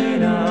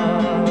들리나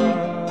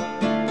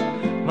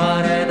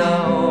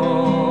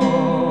말해다오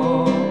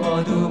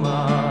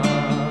어두마.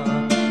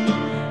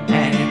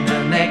 And in the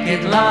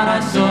naked light I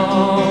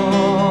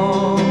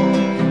saw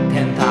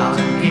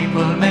 10,000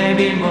 people,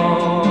 maybe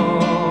more,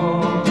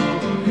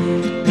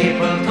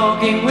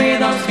 talking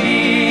without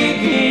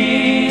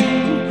speaking,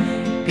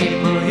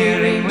 people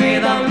hearing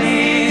without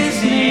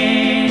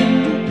listening,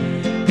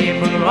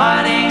 people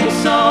writing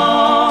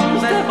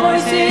songs that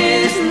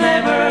voices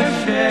never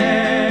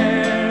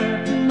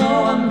share.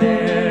 No one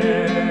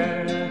there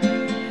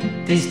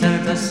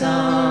disturb the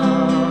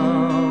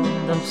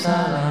sound of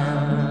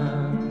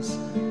silence.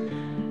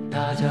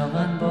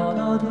 다정한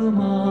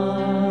버너두마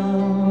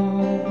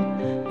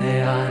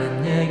내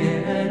아는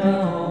얘기를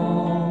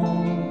해다오.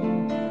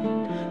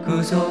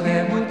 그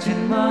속에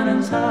묻힌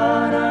많은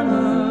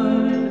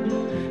사랑을,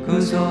 그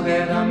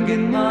속에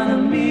담긴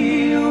많은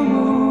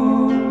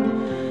미움을,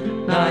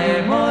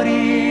 나의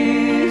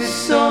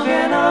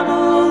머릿속에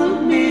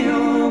남은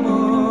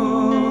미움을,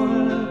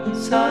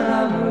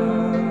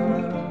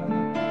 사랑을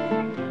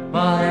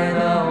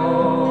말해다오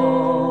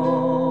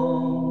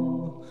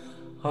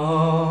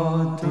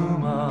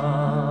어두마.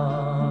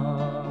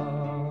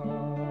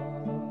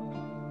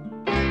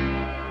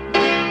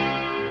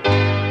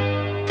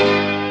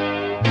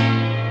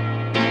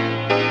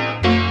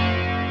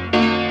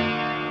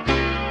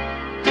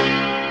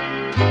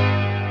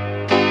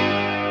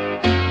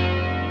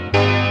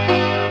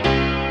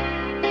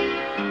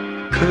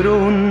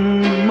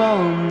 괴로운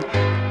마음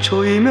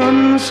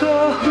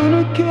조이면서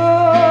흐느껴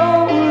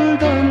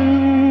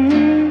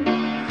울던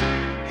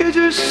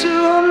잊을 수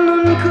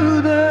없는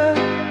그대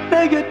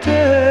내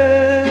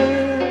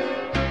곁에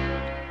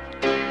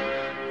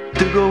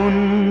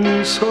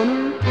뜨거운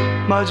손을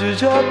마주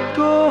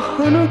잡고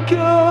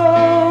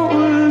흐느껴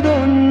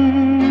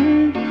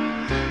울던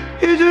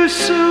잊을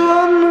수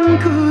없는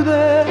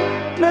그대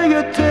내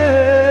곁에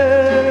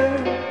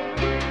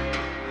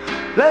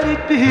Let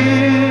it be,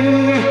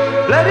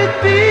 let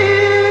it be,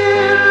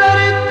 let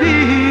it be,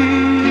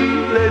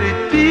 let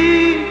it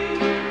be.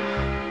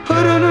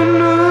 흐르는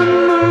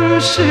눈물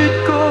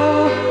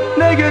씻고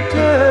내 곁에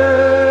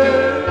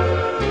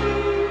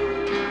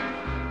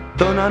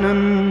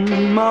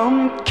떠나는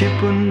마음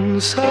깊은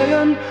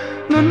사연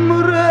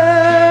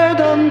눈물에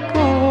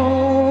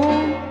담고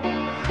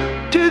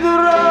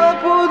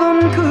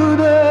뒤돌아보던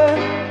그대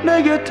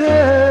내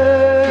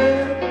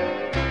곁에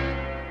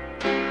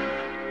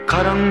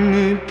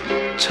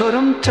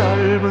가랑잎처럼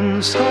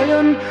짧은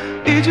사연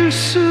잊을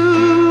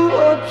수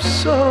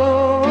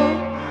없어.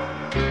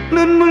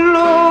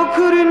 눈물로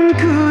그린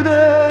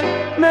그대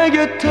내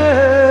곁에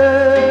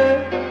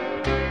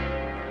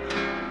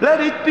Let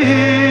it be,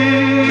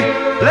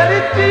 let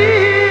it be,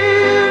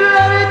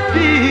 let it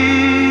be,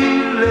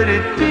 let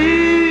it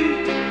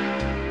be.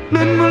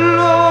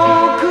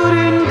 눈물로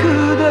그린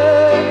그대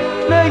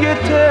내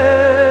곁에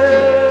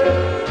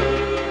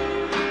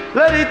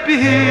Let it be,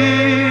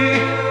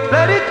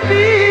 let it be,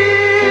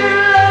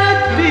 let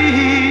it be,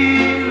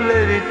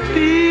 let it be.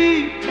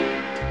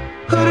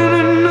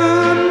 흐르는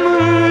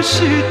눈물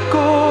씻고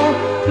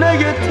내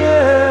곁에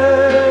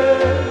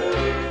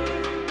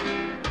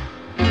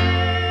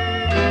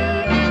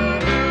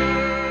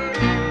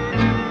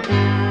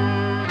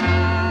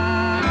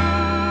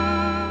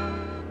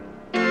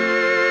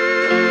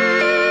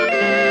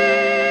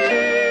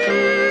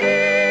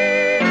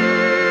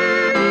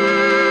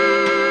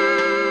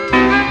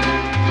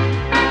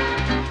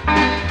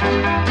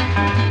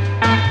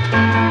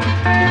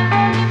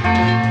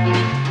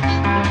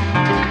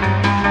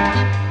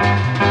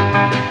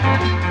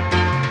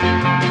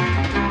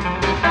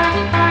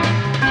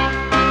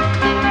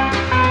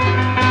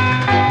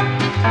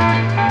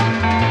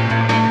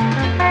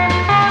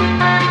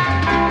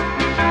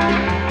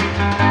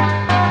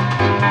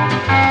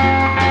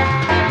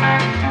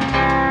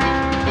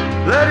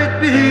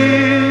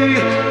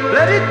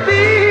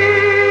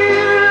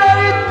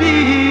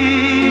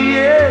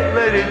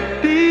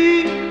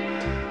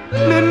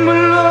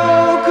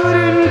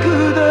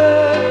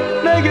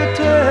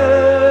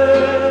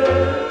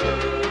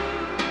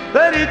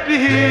it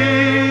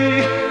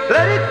be,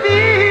 let it be,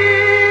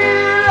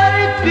 let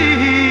it be,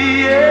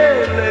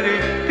 yeah, let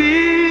it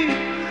be.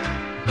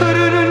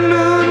 흐르는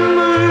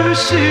눈물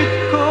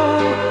씻고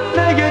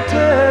내 곁에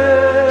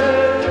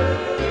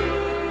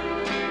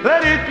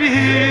let it be,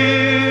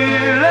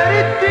 let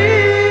it be,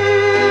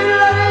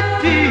 let it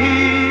be,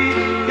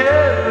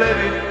 yeah, let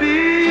it be.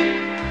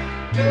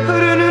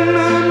 흐르는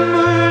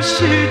눈물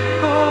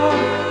씻고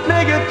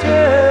내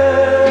곁에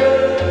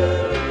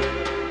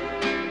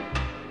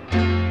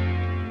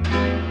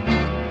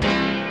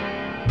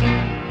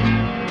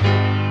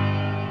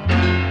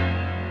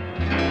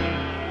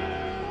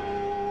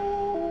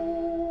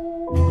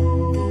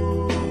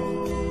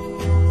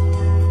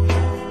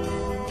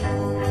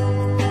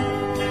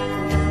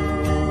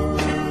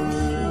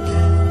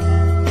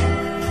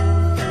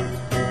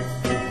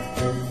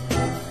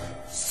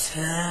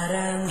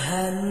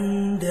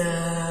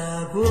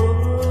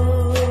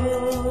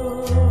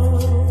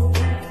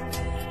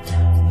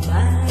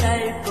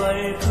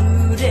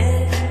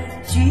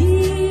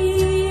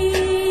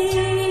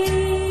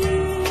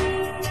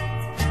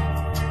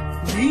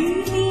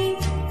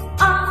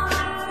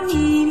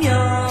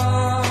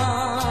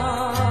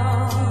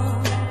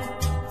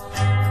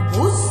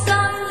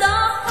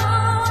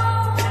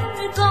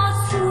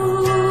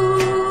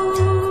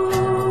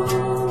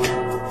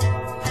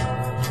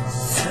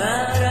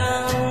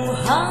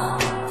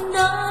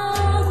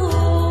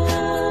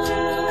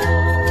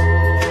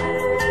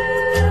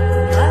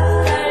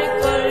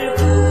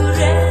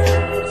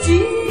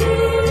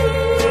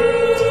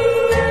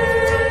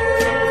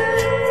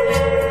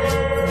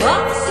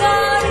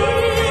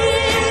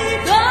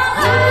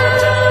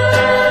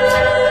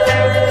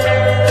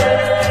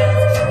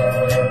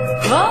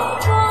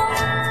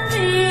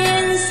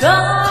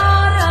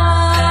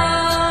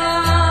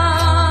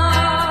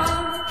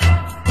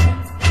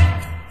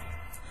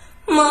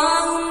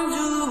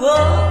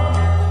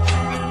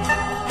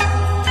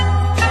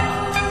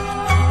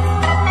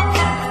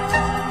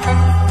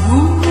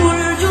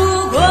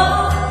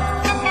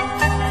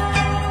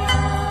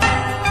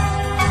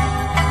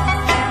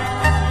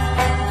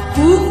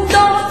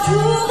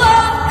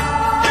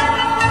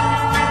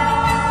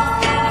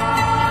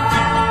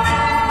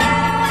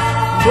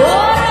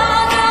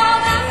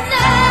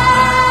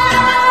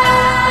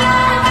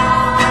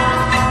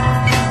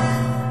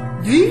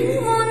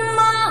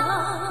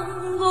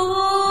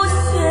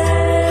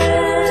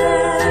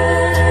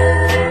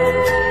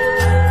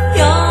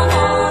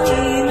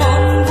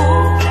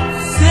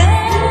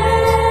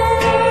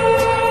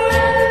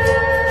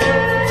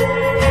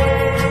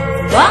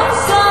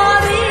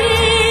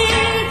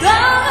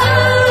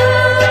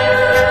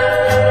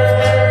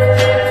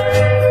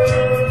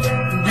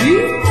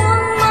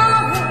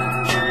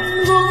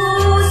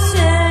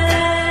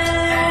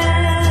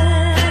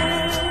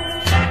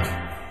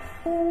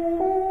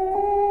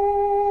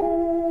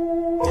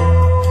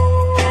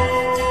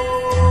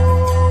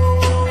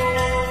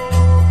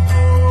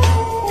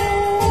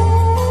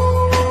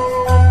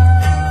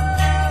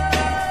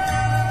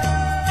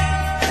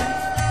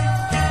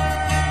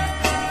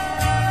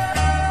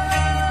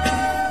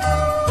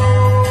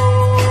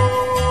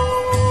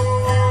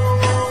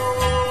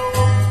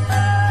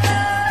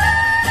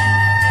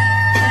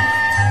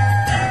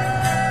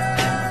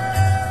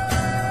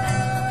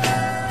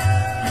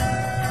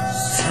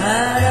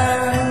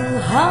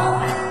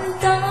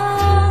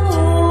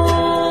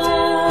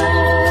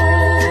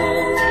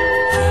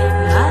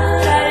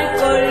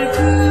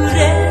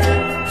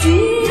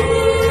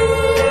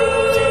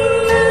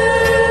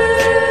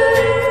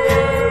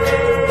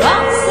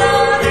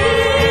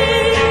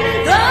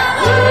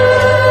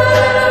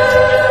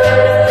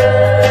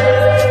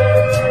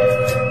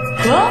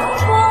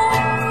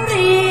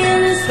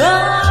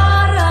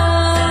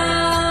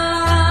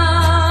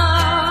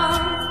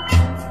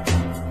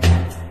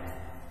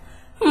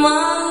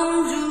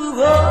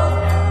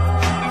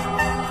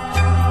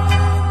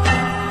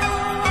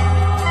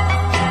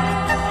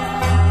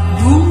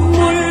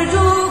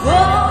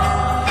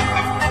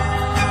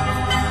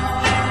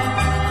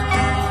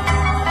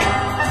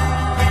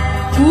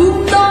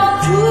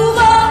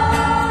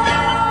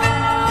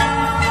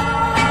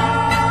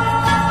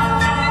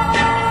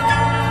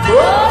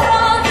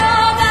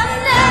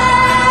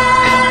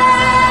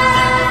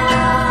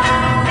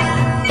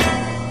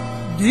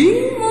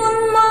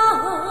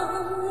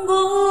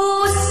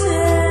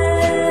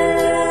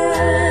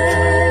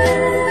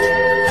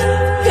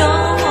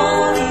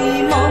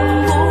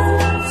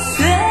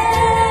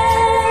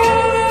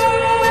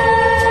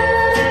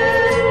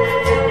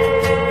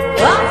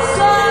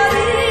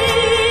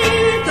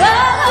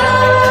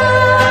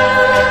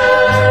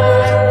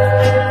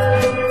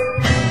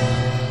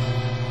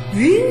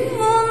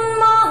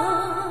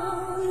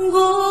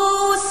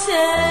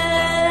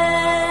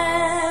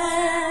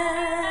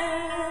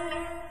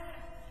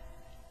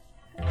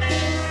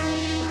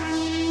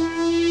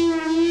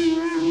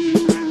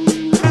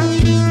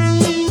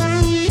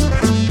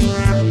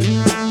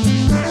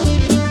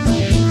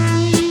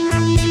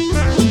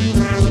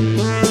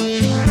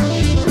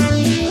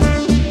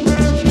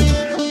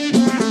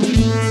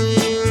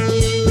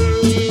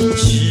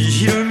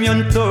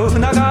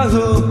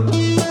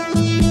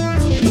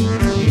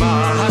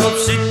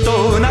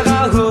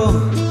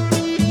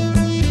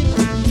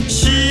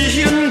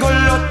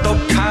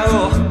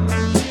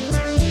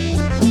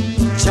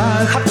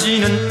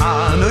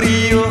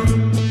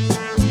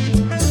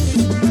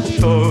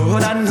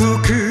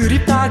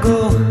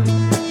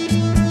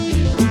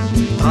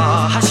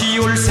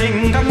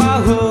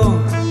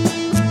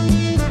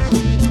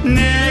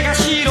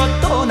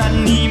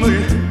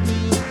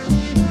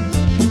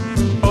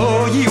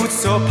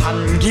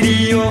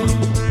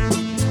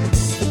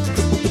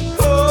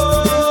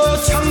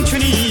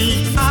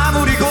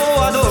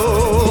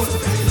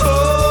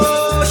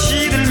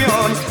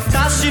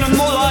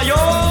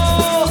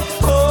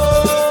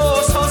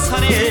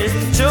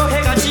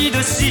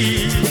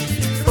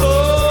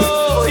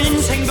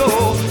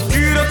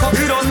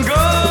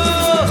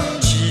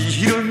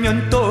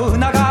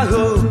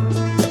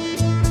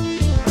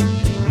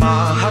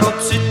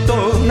말없이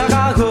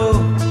떠나가고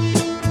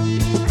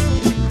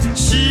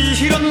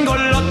싫은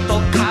걸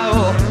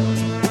어떡하오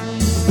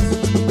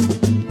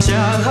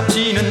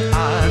잡지는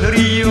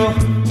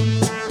않으리요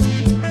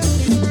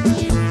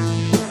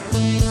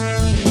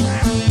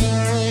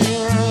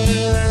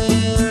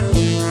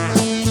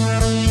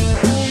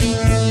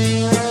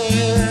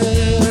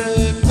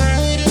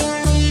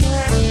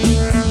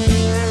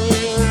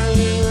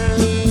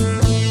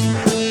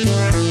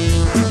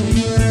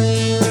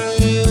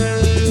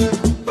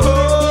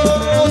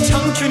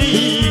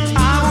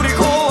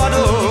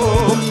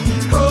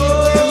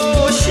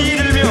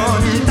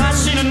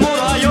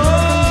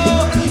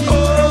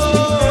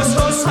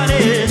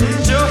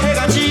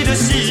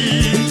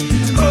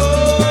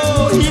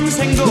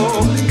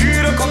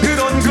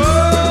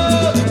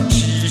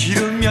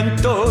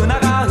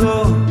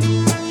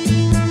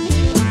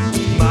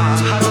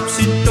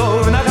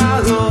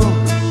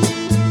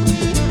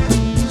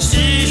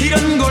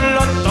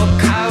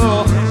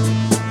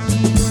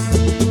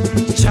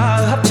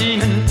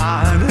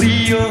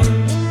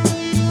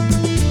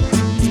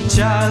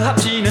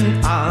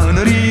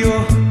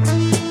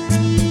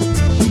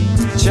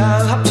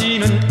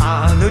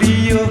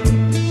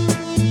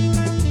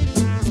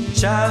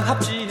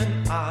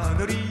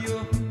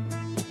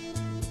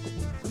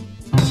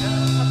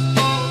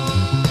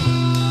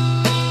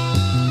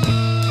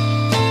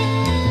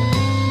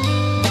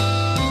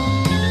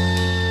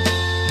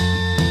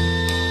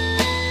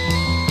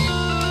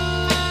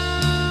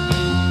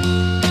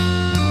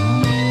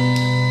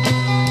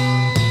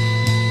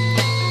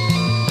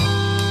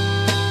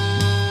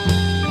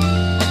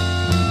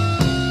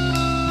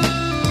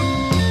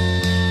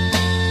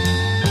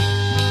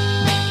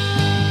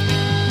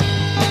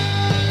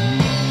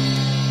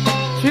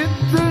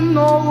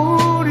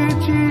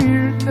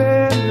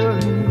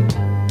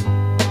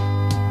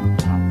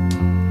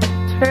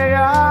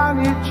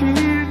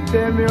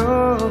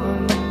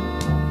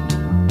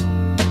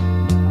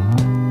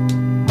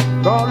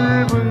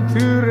넓은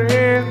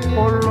들에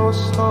홀로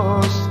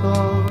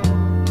서서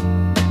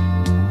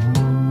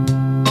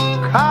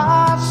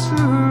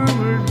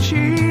가슴을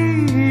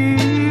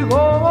치고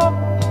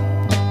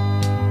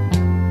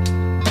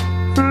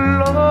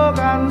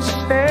흘러간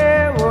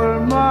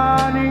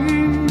세월만이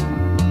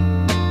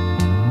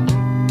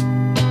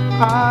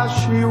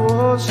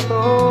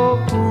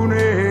아쉬워서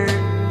분해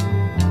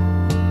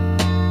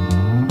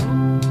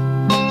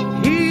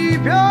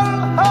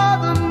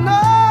이별하던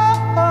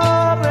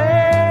날에는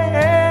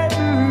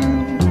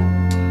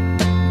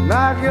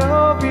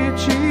낙엽이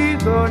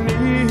지더니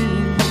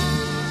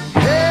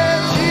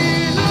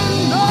해지는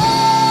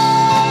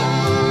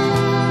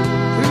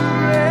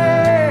너들의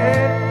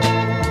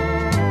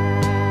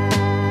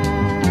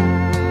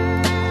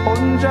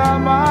혼자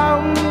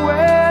마음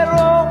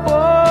외로워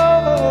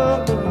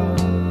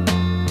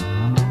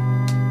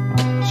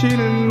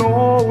지는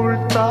노을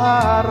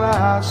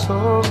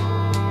따라서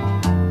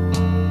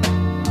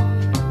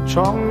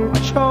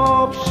정처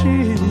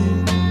없이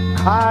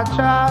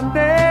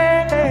가자네.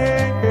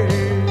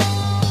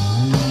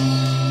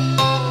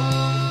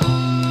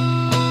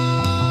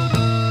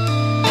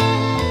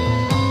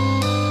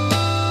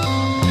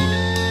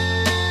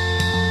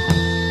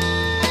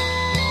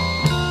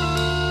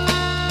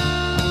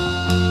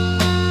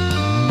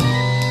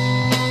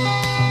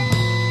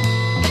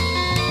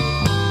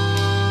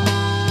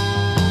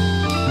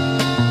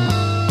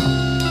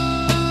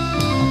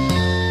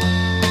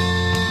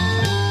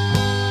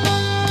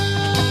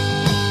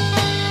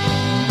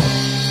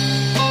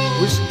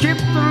 Skip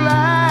the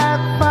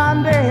light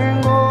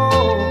fandango,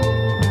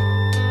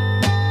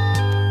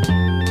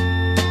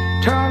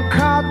 turn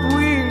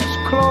cartwheels,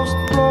 close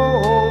the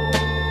floor.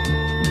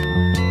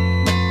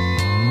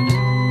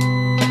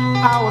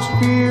 I was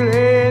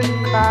feeling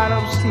kind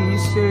of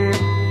seasick.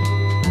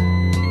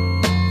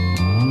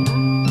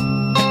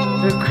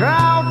 The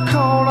crowd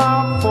called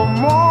out for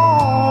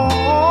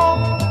more.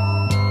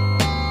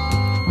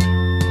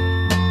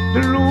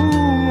 The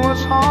room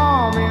was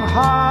humming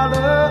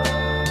harder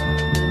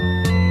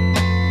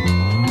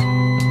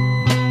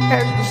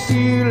as the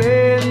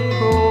ceiling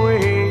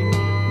away.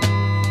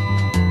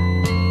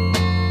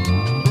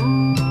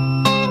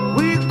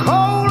 We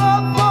called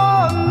up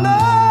for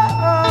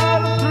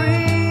another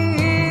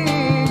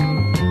drink.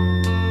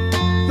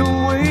 The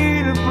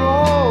waiter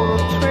brought a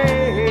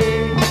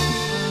tray,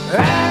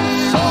 and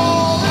so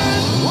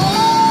it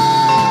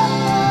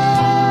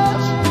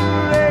was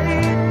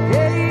late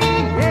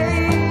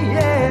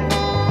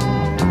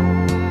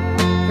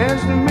as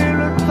the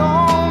miller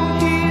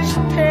thought his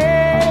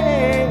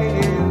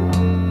tale.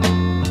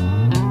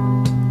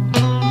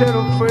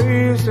 Little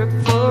face at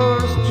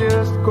first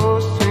just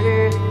goes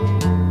straight,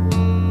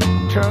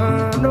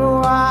 turn a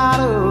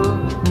while,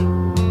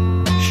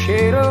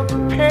 shade of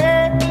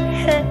pale.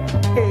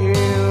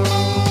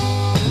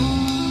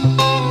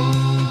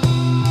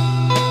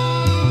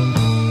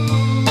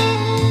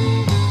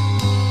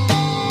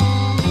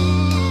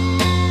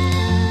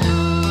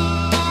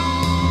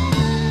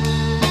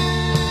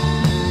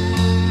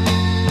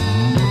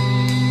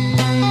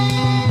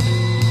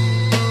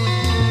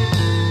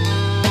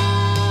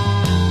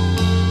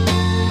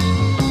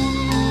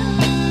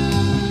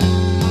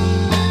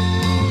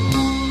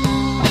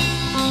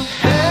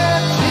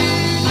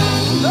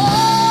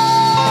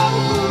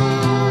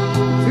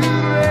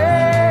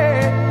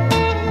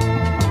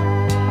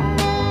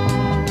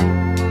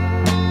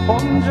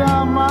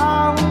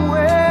 나만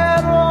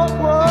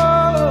외로워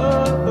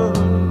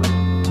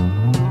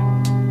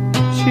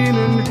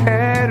지는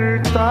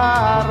해를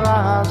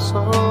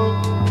따라서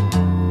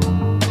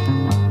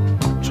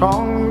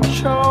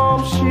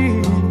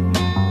정처없이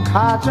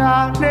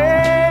가자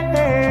내